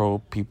and pro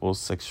people's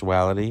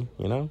sexuality.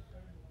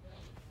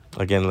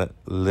 Again,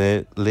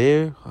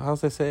 live.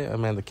 How's they say?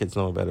 The kids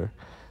know better.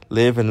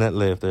 Live and let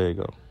live. There you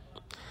go.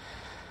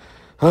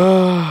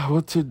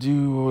 What to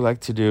do? What I would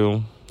like to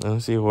do.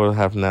 Let's see what I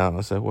have now.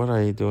 I said, what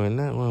are you doing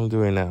now? What I'm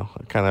doing now?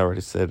 I kind of already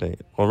said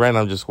it. Well, right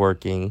now I'm just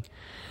working.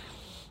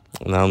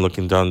 Now I'm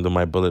looking down to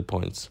my bullet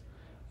points.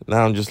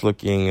 Now I'm just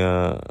looking.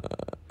 I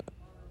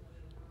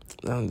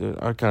kind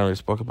of already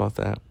spoke about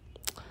that.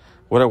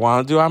 What I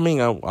want to do? I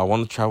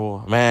want to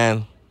travel.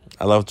 Man,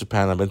 I love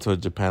Japan. I've been to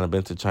Japan. I've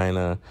been to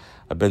China.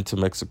 I've been to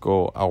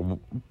Mexico.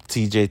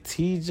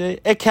 TJ.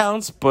 It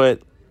counts,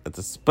 but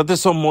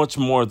there's so much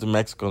more to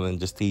Mexico than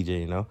just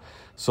TJ,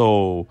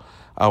 So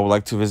I would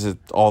like to visit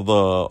all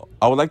the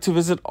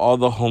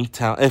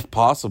hometown, if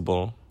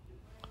possible.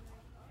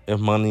 If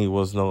money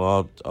was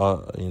no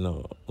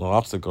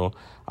obstacle,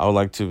 I would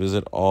like to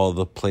visit all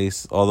the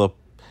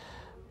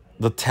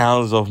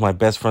towns of my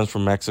best friends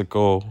from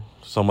Mexico.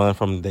 Some of them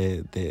from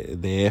the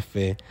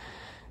DF,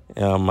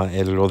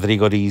 El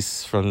Rodrigo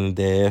Riz from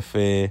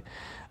DF,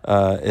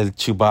 El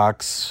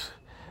Chubax.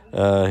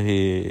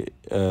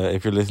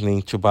 If you're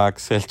listening,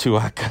 Chubax, El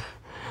Chubaca.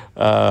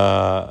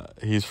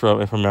 He's from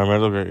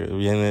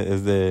viene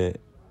is the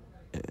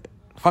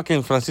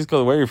fucking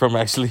Francisco. Where are you from,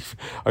 actually?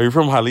 Are you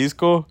from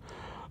Jalisco?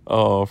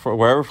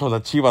 Wherever from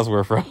the Chivas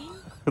were from.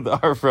 They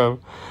are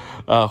from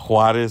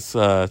Juarez,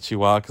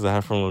 Chihuahua, because I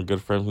have from a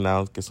good friend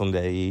now que son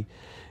de ahí.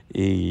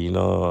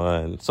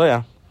 And so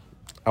yeah,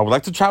 I would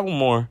like to travel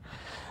more.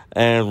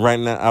 And right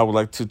now, I would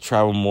like to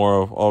travel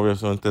more of,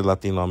 obviously,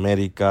 Latino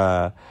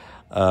America.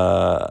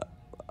 I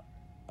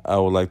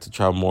would like to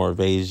travel more of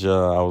Asia.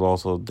 I would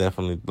also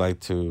definitely like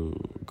to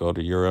go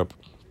to Europe.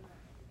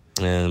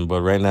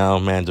 But right now,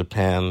 man,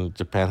 Japan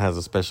has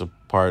a special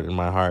part in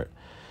my heart.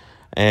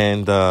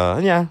 And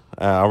I've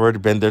already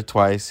been there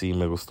twice. Y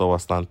me gustó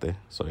bastante.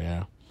 So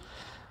yeah,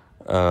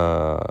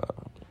 I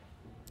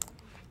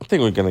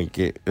think we're gonna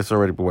it's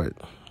already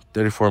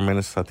 34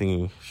 minutes. I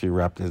think we should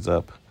wrap this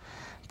up.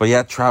 But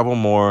yeah, travel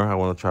more. I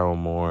want to travel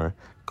more.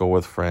 Go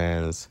with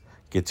friends.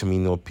 Get to meet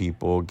new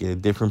people.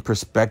 Get different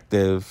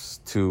perspectives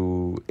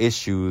to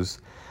issues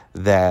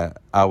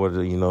that I would,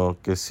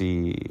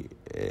 see.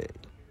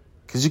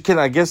 Because you can,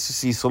 I guess,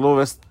 see solo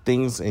ves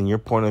things in your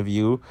point of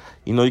view.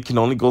 You can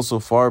only go so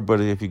far, but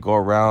if you go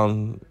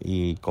around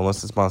y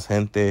conoces más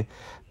gente,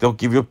 they'll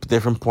give you a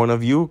different point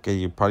of view that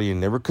you probably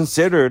never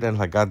considered. And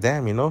like,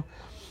 goddamn,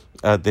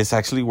 this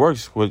actually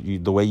works.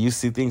 The way you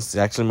see things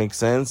actually makes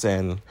sense.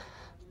 And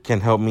can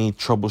help me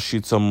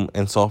troubleshoot some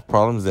and solve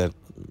problems that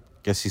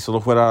que si solo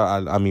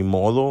fuera a mi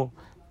modo,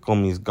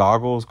 con mis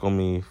goggles, con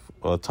mi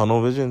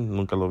tunnel vision,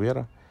 nunca lo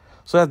viera.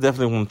 So I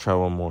definitely want to try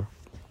one more.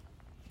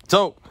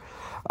 So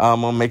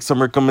I'm gonna make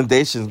some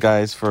recommendations,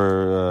 guys,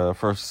 for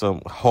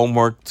some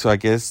homework to, I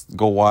guess,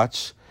 go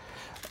watch.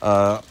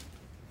 I'm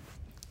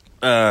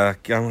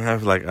gonna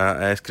have like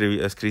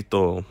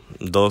escrito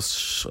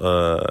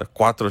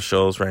cuatro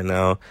shows right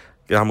now.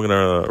 I'm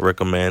gonna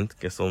recommend.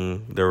 They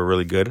were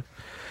really good.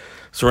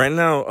 So right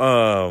now,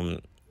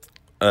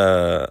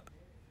 I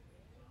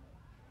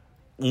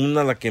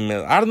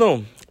don't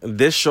know.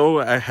 This show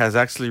has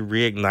actually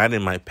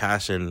reignited my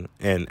passion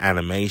in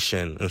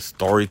animation and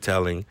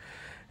storytelling.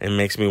 It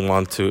makes me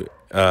want to,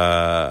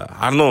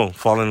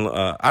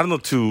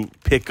 to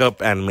pick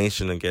up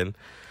animation again.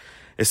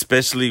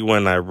 Especially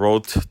when I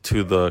wrote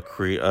to the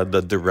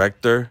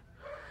director,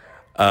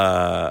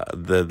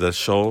 the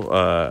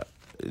show,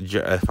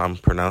 if I'm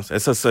pronounced,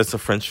 it's a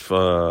French,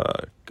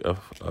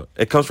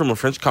 it comes from a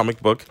French comic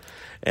book,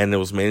 and it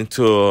was made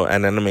into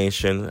an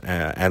animation,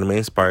 anime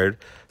inspired.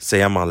 Se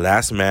llama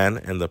Last Man,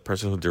 and the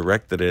person who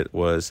directed it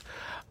was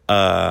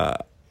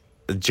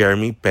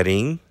Jeremy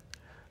Perrin.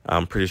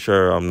 I'm pretty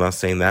sure I'm not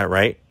saying that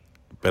right,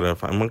 but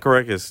if I'm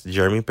incorrect, it's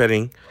Jeremy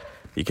Perrin.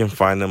 You can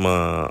find him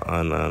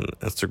on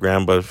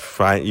Instagram, but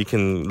you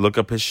can look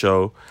up his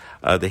show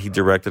that he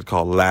directed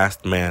called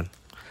Last Man.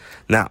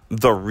 Now,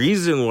 the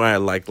reason why I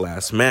like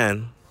Last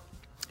Man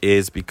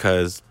is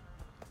because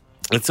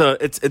it's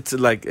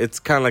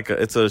kind of like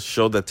it's a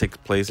show that takes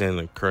place in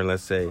a current,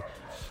 let's say,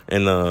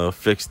 in a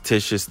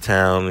fictitious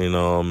town,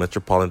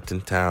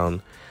 metropolitan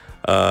town.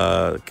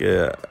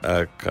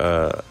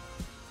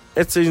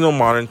 It's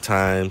modern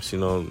times.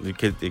 You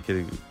could be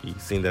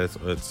seeing that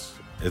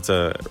it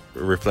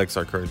reflects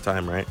our current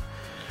time, right?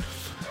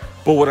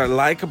 But what I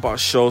like about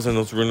shows, and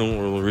those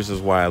really reasons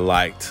why I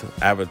liked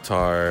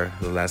Avatar: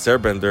 The Last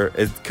Airbender,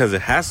 is because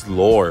it has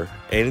lore.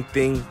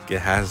 Anything it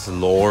has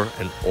lore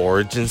and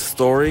origin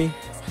story,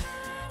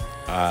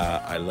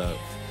 I love.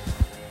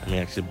 Let me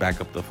actually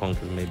back up the phone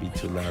because it may be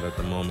too loud at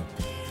the moment.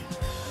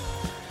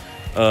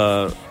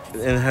 And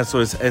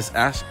it's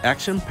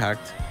action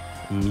packed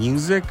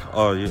music.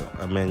 Oh,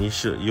 man,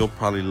 you'll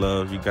probably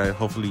love. You guys,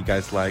 hopefully, you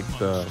guys like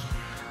the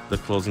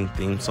closing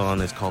theme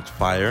song. It's called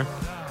Fire.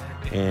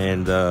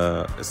 And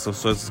so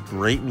it's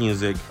great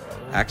music,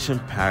 action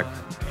packed,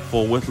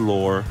 full with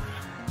lore,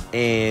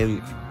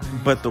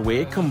 but the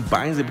way it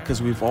combines it,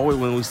 because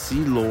when we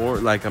see lore,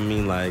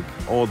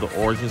 the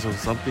origins of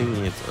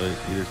something,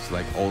 it's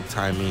like old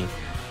timey,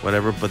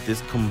 whatever. But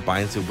this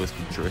combines it with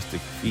futuristic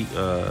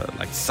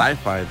like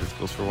sci-fi. This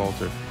goes for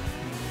Walter.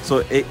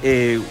 So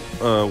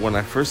when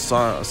I first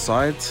saw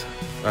it,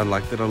 I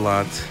liked it a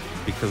lot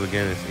because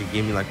again, it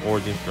gave me like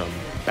origins from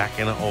back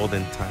in the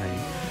olden time.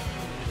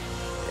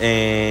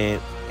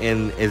 And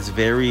it's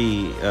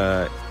very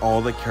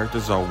all the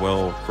characters are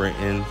well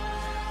written.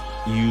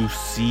 You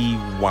see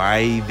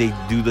why they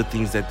do the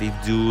things that they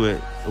do,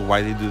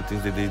 why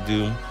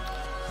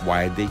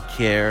they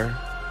care.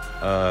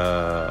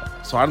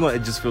 So I don't know,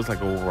 it just feels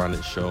like a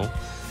well-rounded show.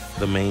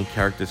 The main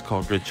character is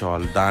called Richo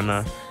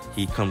Aldana.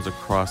 He comes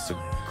across a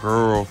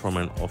girl from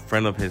a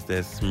friend of his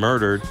that's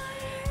murdered,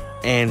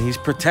 and he's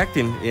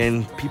protecting,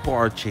 and people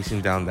are chasing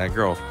down that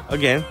girl.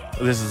 Again,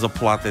 this is a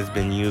plot that's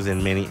been used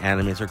in many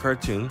animes or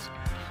cartoons,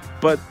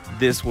 but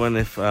this one,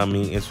 it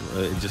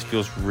just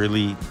feels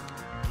really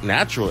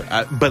natural,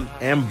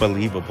 and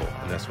believable,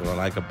 and that's what I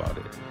like about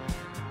it.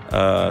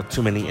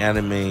 Too many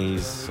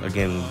animes,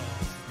 again,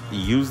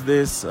 use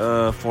this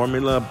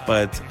formula,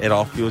 but it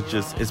all feels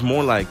it's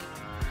more like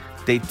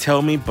they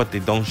tell me, but they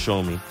don't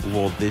show me.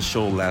 Well, this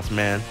show, Last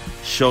Man,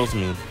 shows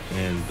me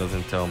and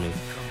doesn't tell me.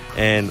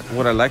 And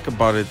what I like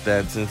about it,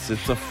 that since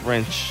it's a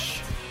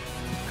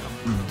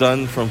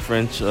done from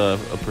French, not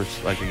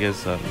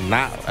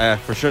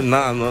for sure,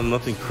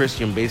 nothing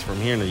Christian based from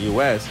here in the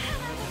U.S.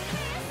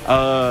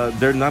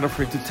 They're not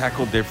afraid to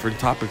tackle different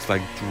topics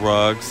like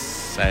drugs,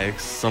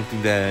 sex,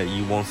 something that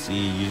you won't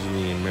see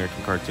usually in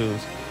American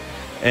cartoons,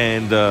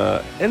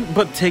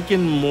 but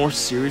taken more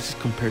serious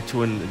compared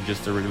to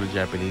just a regular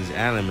Japanese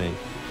anime.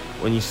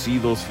 When you see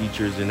those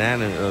features in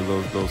anime,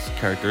 those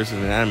characters in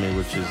an anime,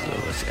 which is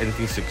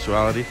anything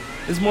sexuality,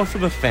 it's more for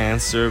the fan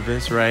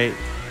service, right?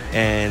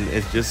 And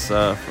it's just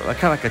kind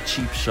of like a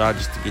cheap shot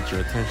just to get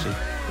your attention.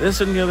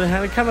 This, on the other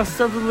hand, it kind of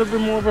serves a little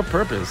bit more of a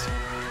purpose,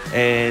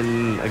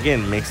 and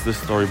again, makes the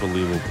story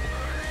believable.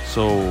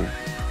 So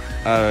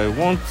I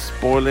won't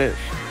spoil it,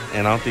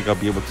 and I don't think I'll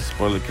be able to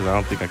spoil it because I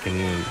don't think I can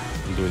even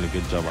doing a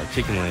good job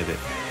articulating it.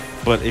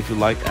 But if you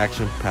like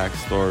action-packed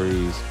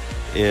stories,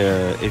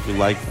 if you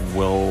like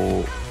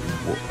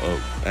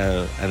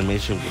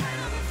animation with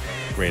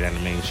great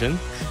animation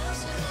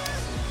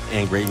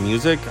and great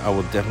music, I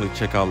will definitely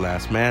check out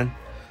Last Man.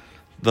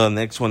 The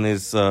next one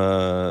is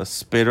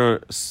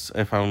Spitter.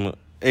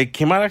 It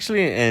came out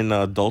actually in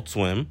Adult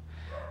Swim,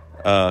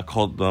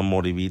 called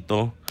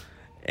Moribito.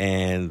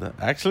 And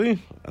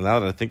actually, now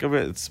that I think of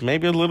it, it's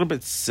maybe a little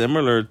bit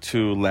similar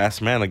to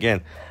Last Man.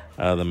 Again,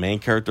 The main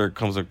character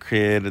comes a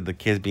kid. The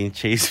kid's being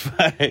chased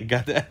by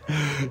got that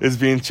is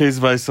being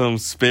chased by some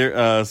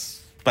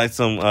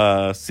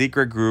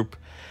secret group.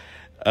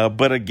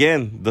 But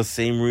again, the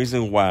same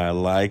reason why I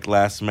like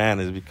Last Man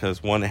is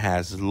because one, it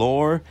has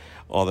lore.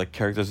 All the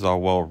characters are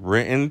well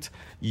written.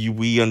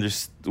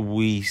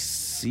 We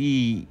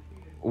see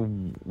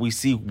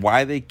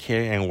why they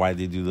care and why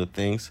they do the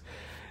things.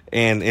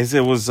 And as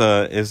it was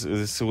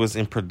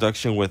in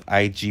production with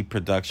IG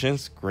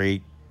Productions,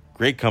 great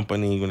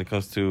company when it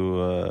comes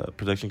to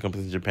production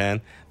companies in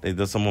Japan. They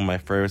do some of my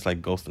favorites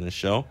like Ghost in the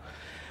Shell.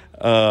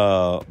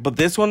 But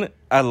this one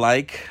I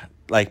like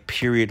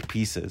period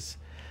pieces.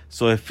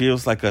 So it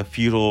feels like a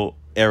feudal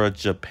era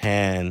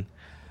Japan,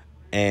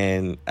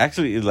 and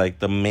actually like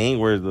the main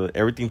where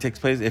everything takes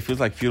place, it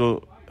feels like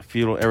feudal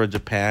era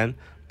Japan.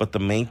 But the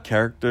main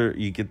character,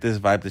 you get this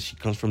vibe that she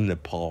comes from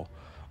Nepal.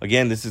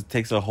 Again,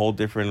 takes a whole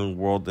different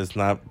world that's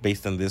not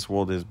based on this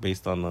world. It's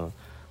based on a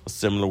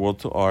similar world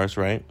to ours,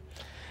 right?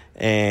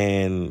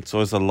 And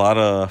so it's a lot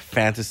of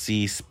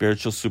fantasy,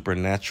 spiritual,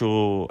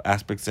 supernatural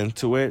aspects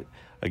into it.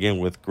 Again,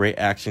 with great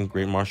action,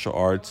 great martial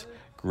arts,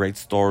 great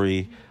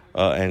story,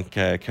 and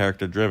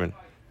character driven.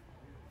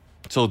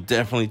 So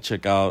definitely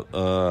check out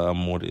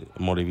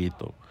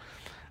Moribito.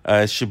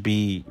 It should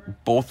be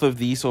both of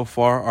these so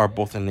far are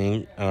both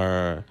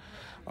are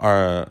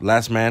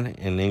Last Man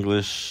in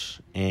English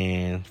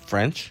and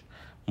French,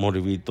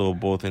 Moribito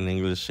both in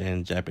English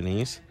and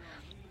Japanese.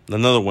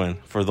 Another one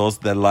for those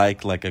that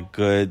like a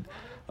good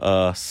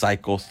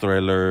psycho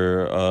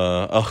thriller,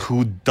 a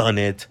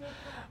whodunit,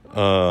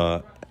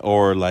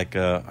 or like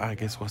I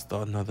guess what's the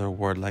another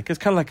word? Like it's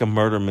kind of like a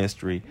murder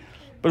mystery,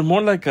 but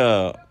more like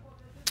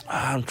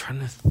I'm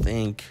trying to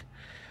think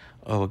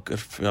of a good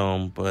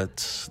film,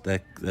 but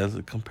that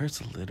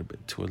compares a little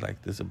bit to it.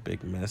 Like there's a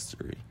big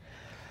mystery.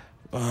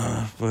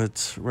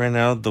 But right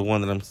now the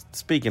one that I'm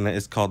speaking of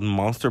is called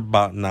Monster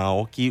by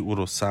Naoki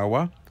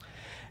Urasawa,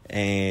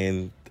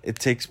 and it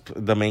takes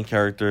the main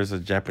character is a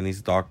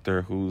Japanese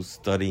doctor who's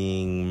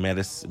studying med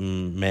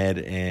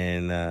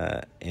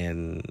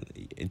in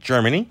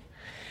Germany.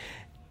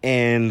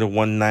 And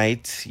one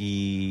night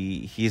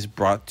he's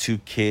brought to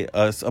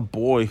a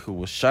boy who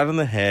was shot in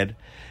the head,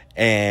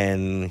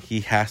 and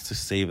he has to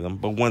save them.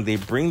 But when they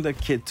bring the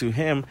kid to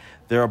him,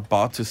 they're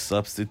about to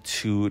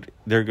substitute.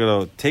 They're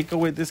gonna take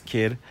away this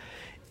kid,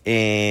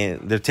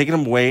 and they're taking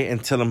him away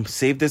and tell him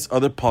save this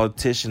other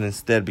politician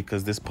instead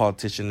because this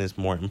politician is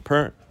more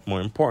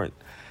important.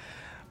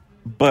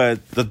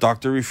 But the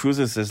doctor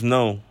refuses, says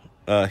no.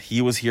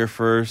 He was here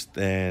first,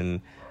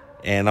 and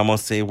I'm gonna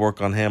save work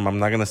on him. I'm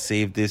not gonna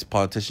save this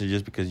politician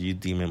just because you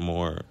deem it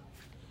more.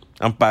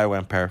 I'm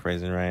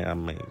paraphrasing, right?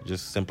 I'm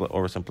just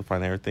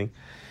oversimplifying everything.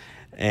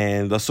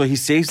 And so he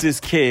saves this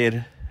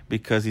kid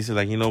because he said,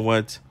 like, you know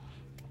what?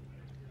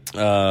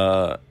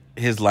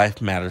 His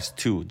life matters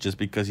too. Just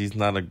because he's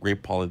not a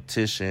great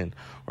politician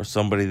or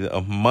somebody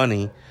of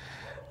money,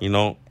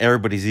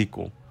 everybody's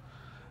equal.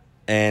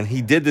 And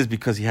he did this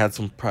because he had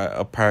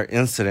a prior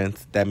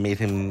incident that made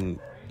him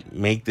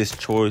make this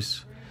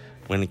choice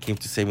when it came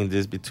to saving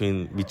this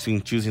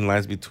between choosing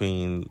lives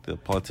between the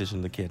politician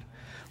and the kid.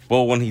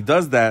 Well, when he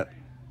does that,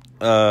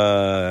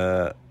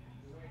 the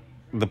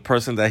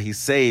person that he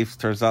saves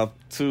turns out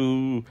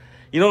to,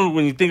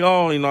 when you think,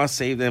 I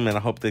saved them and I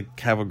hope they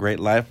have a great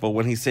life. But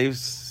when he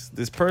saves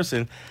this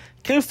person,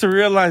 he comes to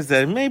realize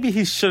that maybe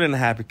he shouldn't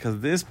have, because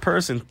this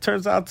person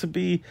turns out to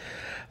be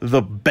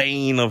the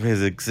bane of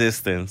his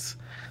existence.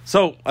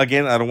 So,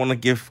 again, I don't want to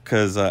give,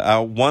 because I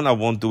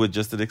won't do it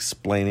just at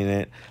explaining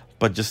it,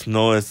 but just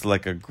know it's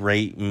like a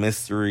great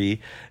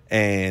mystery,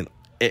 and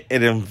it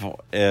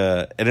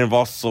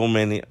involves so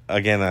many.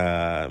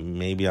 Again,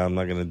 maybe I'm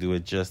not gonna do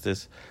it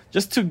justice.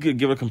 Just to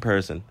give a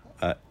comparison,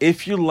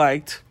 if you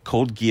liked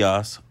Code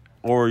Geass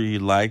or you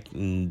liked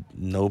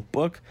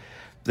Notebook,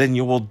 then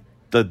you will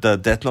the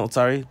Death Note.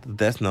 Sorry, the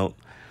Death Note.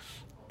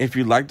 If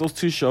you like those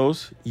two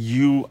shows,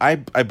 I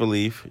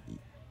believe,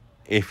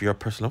 if you're a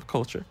person of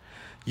culture,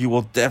 you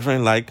will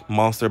definitely like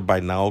Monster by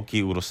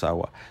Naoki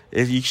Urasawa.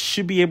 You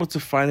should be able to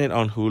find it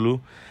on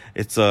Hulu.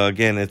 It's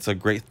a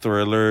great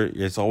thriller.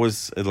 It's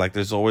always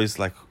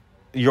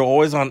you're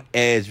always on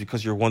edge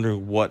because you're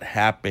wondering what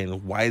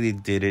happened, why they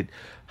did it,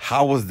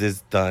 how was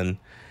this done,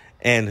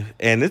 and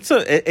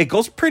it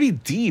goes pretty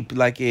deep.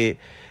 Again,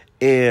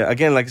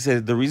 like I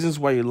said, the reasons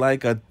why you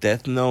like a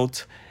Death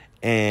Note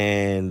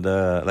and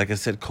like I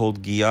said,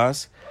 Code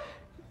Geass,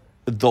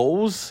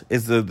 those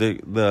is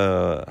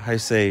the how you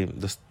say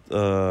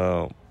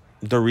the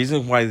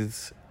reason why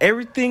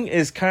everything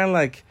is kind of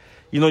like,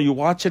 you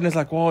watch it and it's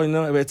like, well,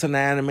 it's an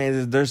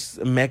anime. There's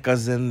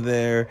mechas in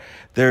there.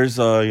 There's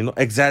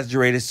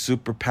exaggerated,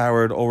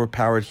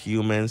 overpowered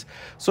humans.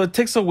 So it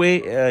takes away,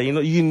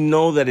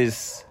 that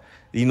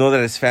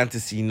it's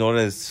fantasy. That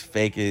it's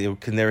fake. It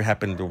can never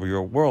happen in the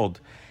real world.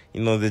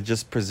 They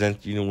just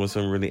present with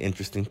some really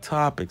interesting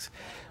topics.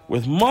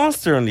 With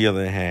Monster, on the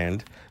other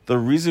hand, the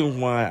reason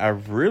why I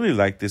really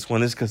like this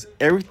one is because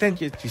everything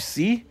that you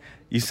see,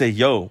 you say,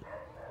 yo,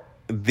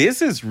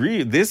 this is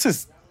real.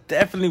 This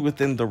definitely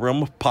within the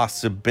realm of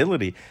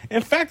possibility.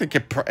 In fact,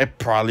 it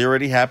probably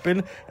already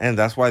happened, and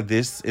that's why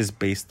this is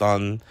based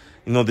on,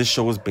 this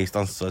show is based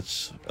on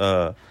such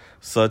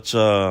such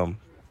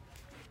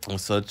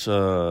such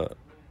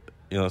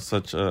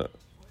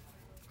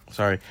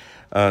sorry,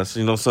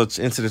 such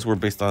incidents were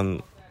based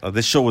on.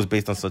 This show was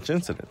based on such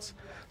incidents.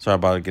 Sorry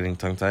about getting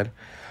tongue tied.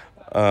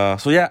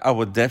 So yeah, I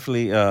would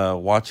definitely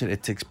watch it.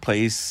 It takes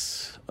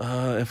place,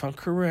 if I'm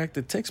correct,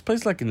 it takes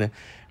place like in the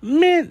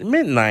mid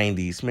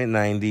 '90s, mid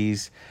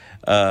 '90s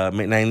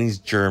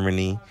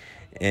Germany,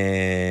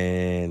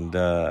 and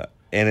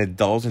it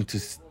delves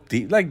into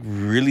deep, like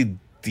really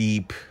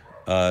deep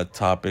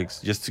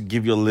topics. Just to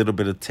give you a little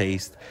bit of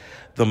taste,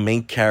 the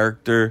main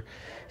character,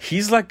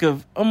 he's like a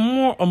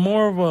more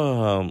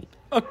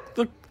of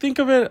think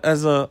of it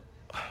as a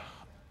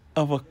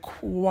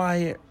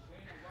quiet,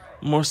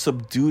 more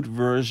subdued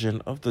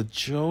version of the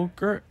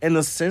Joker, in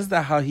the sense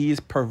that how he is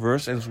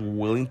perverse and is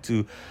willing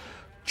to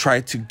try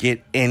to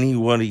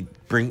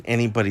bring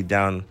anybody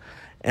down.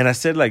 And I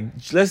said, like,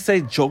 let's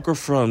say Joker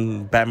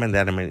from Batman the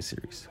Animated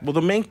Series. Well,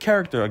 the main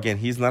character, again,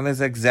 he's not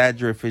as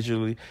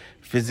exaggerated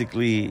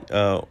physically,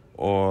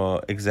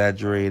 or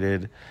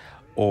exaggerated,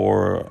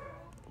 or,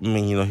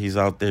 he's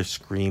out there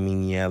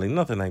screaming, yelling,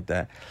 nothing like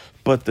that.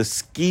 But the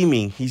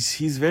scheming,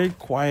 he's very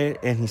quiet,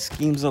 and he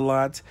schemes a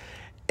lot.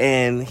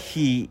 And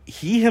he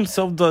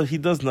himself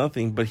does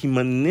nothing, but he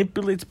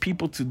manipulates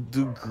people to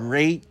do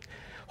great,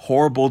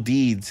 horrible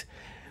deeds,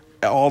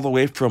 all the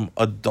way from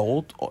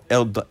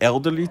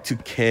elderly to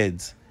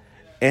kids.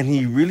 And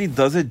he really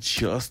does it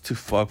just to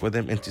fuck with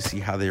them and to see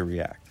how they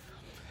react.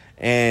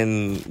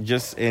 And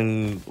just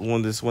in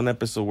this one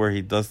episode where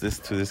he does this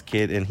to this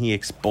kid, and he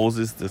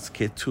exposes this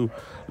kid to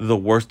the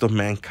worst of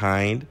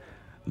mankind,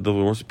 the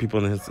worst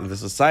people in the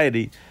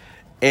society.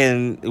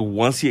 And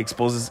once he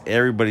exposes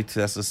everybody to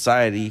that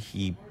society,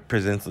 he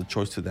presents a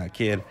choice to that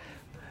kid,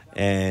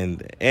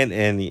 and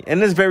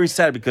it's very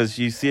sad, because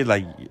you see it,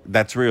 like,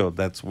 that's real.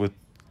 That's what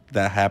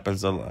that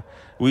happens a lot.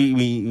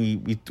 We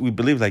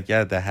believe, like,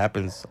 yeah, that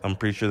happens. I'm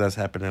pretty sure that's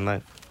happened in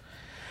life.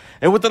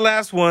 And with the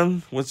last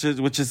one, which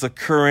is a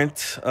current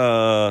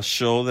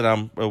show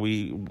that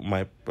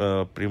my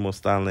Primo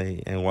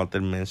Stanley and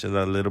Walter mentioned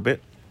a little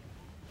bit,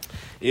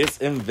 it's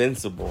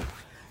Invincible.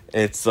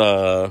 It's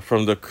it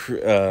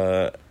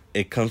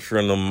comes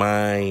from the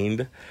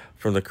mind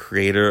from the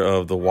creator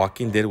of The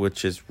Walking Dead,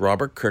 which is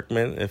Robert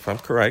Kirkman, if I'm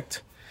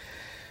correct.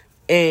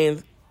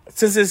 And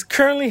since it's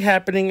currently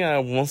happening, I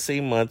won't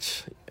say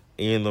much,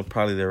 even though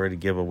probably they already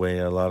give away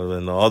a lot of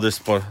the other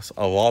spoilers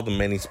of all the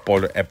many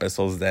spoiler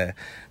episodes that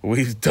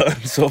we've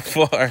done so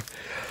far.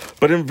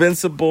 But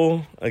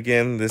Invincible,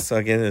 this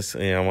is,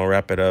 I'm gonna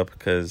wrap it up,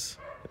 because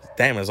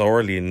damn, it's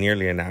already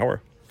nearly an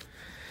hour.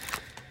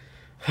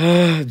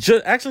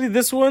 Actually,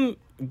 this one,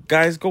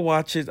 guys, go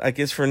watch it. I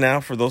guess for now,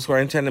 for those who are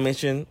into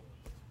animation,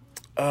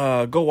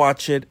 go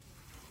watch it.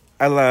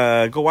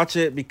 Go watch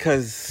it,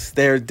 because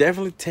they're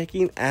definitely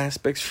taking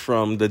aspects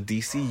from the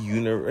DC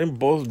universe, in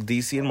both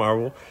DC and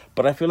Marvel.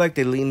 But I feel like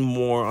they lean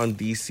more on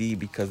DC,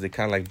 because they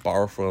kind of like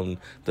borrow from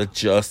the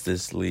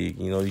Justice League.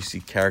 You see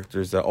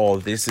characters that,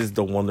 this is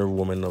the Wonder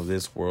Woman of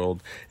this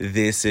world.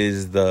 This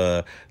is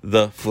the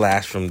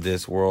Flash from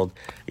this world.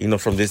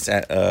 From this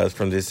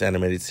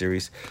animated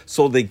series.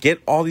 So they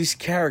get all these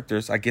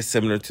characters, I guess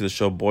similar to the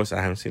show Boys.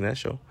 I haven't seen that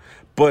show,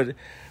 but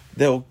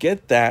they'll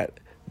get that.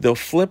 They'll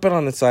flip it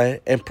on its side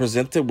and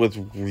present it with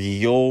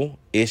real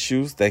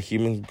issues that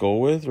humans go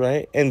with,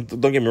 right? And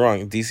don't get me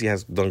wrong, DC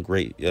has done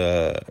great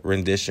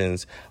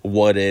renditions,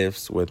 what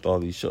ifs with all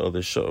these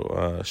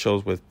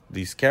shows with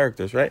these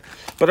characters, right?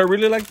 But I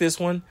really like this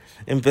one,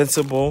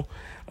 Invincible.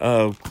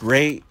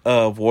 Great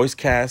voice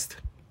cast.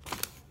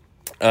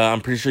 I'm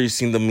pretty sure you've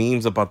seen the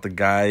memes about the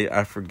guy.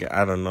 I forget.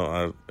 I don't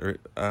know.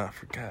 I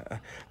forgot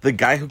the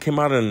guy who came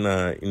out and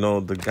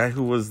the guy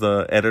who was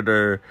the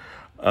editor.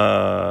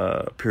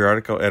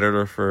 Periodical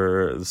editor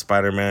for the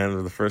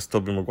Spider-Man, the first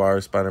Tobey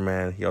Maguire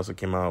Spider-Man. He also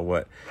came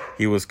out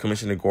he was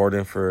Commissioner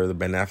Gordon for the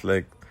Ben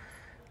Affleck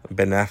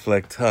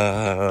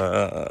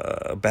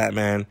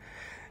Batman.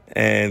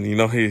 And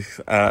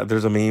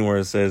there's a meme where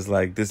it says,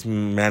 like, this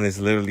man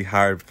is literally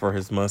hired for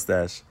his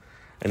mustache.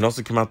 And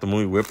also came out the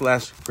movie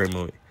Whiplash. Great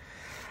movie.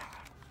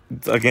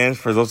 Again,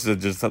 for those that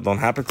just don't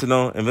happen to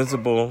know,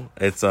 Invincible,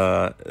 takes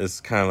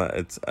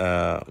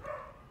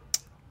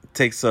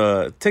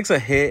a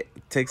hit,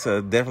 takes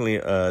a definitely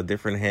a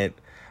different hit,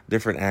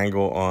 different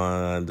angle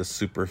on the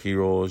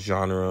superhero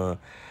genre,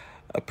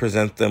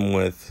 present them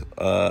with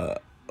a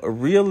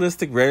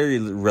realistic, very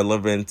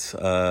relevant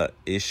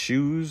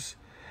issues,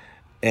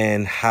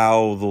 and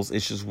how those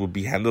issues will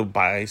be handled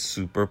by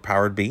super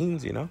powered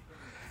beings,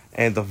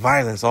 and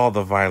all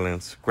the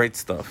violence, great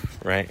stuff,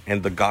 right?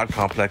 And the God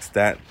complex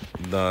that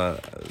the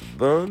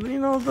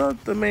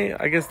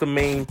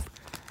main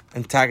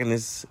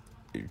antagonist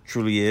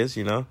truly is,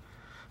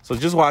 So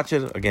just watch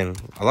it. Again,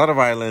 a lot of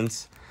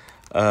violence.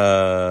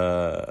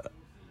 I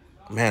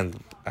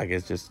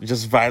guess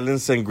just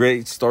violence and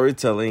great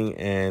storytelling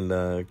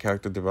and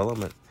character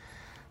development.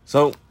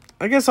 So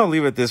I guess I'll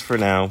leave it this for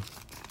now.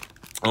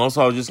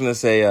 Also, I was just gonna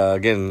say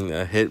again,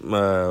 hit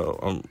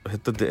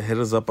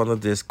us up on the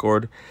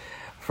Discord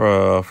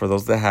for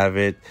those that have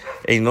it.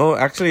 And,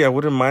 actually, I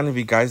wouldn't mind if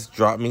you guys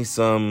drop me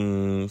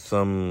some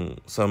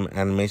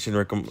animation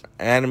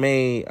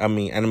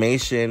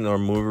or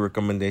movie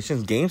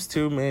recommendations, games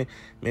too, man.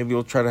 Maybe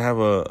we'll try to have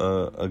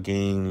a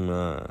game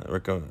a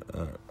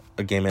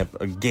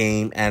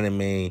game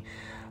anime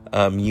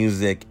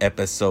music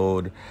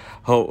episode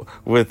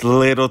with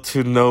little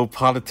to no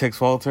politics,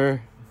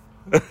 Walter.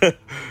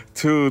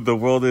 Two, the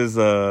world is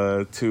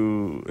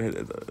too,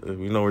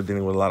 we're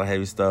dealing with a lot of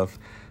heavy stuff,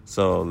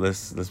 so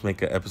let's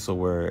make an episode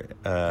where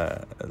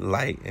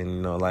light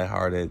and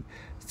lighthearted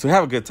to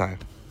have a good time.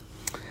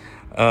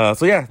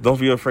 So yeah, don't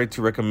be afraid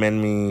to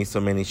recommend me so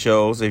many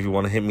shows. If you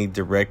want to hit me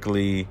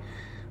directly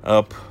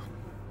up,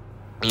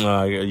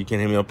 you can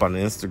hit me up on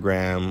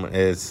Instagram.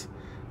 It's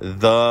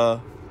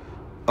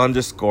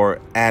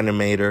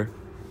 _animator,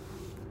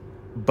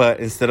 but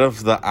instead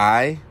of the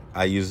I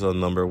use a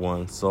number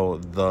 1. So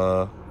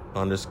the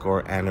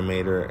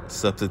 _animator,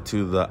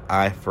 substitute the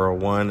I for a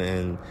 1,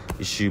 and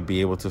you should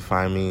be able to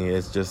find me.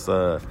 It's just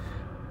a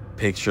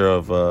picture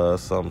of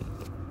some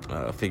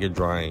figure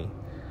drawing,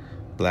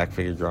 black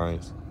figure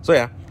drawings. So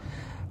yeah,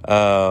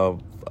 I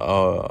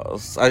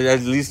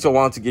at least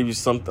want to give you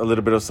a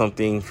little bit of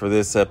something for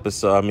this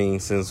episode. I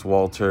mean, since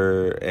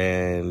Walter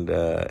and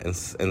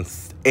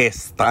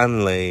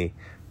Stanley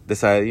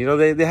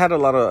decided, they had a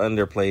lot of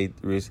underplayed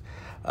reviews.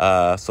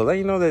 So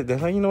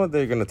that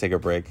they're gonna take a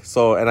break.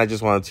 So, and I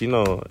just wanted to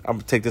I'm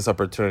gonna take this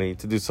opportunity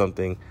to do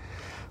something.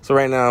 So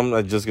right now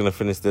I'm just gonna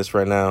finish this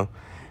right now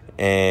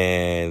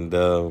and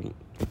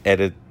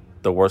edit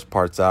the worst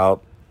parts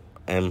out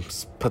and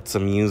put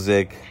some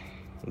music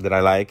that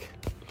I like.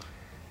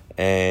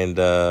 And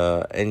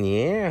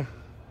yeah.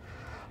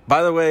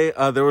 By the way,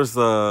 there was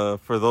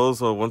for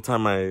those one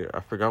time I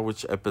forgot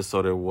which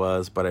episode it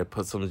was, but I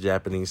put some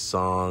Japanese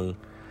song.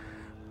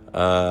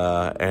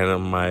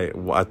 And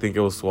I think it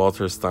was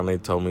Walter Stanley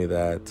told me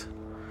that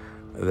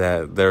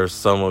there's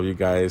some of you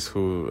guys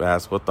who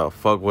asked what the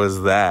fuck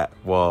was that.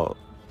 Well,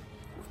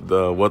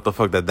 what the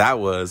fuck that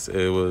was,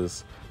 it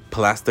was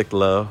Plastic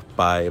Love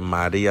by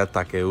Maria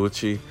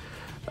Takeuchi.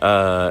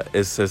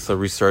 It's just a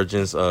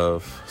resurgence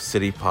of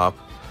city pop,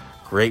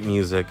 great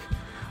music.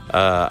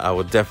 I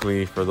would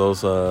definitely, for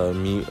those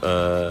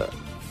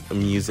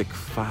music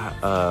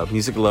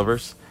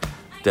lovers,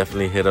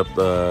 definitely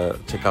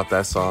check out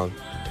that song.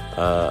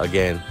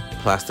 Again,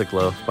 Plastic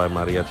Love by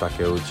Maria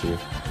Takeuchi.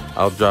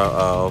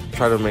 I'll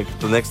try to make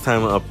the next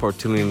time an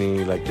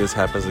opportunity like this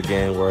happens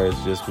again, where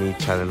it's just me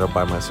chatting up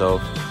by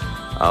myself,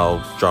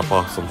 I'll drop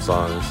off some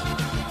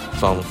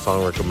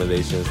song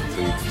recommendations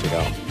for you to check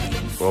out.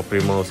 Well,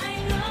 primos,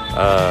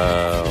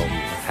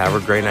 have a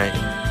great night.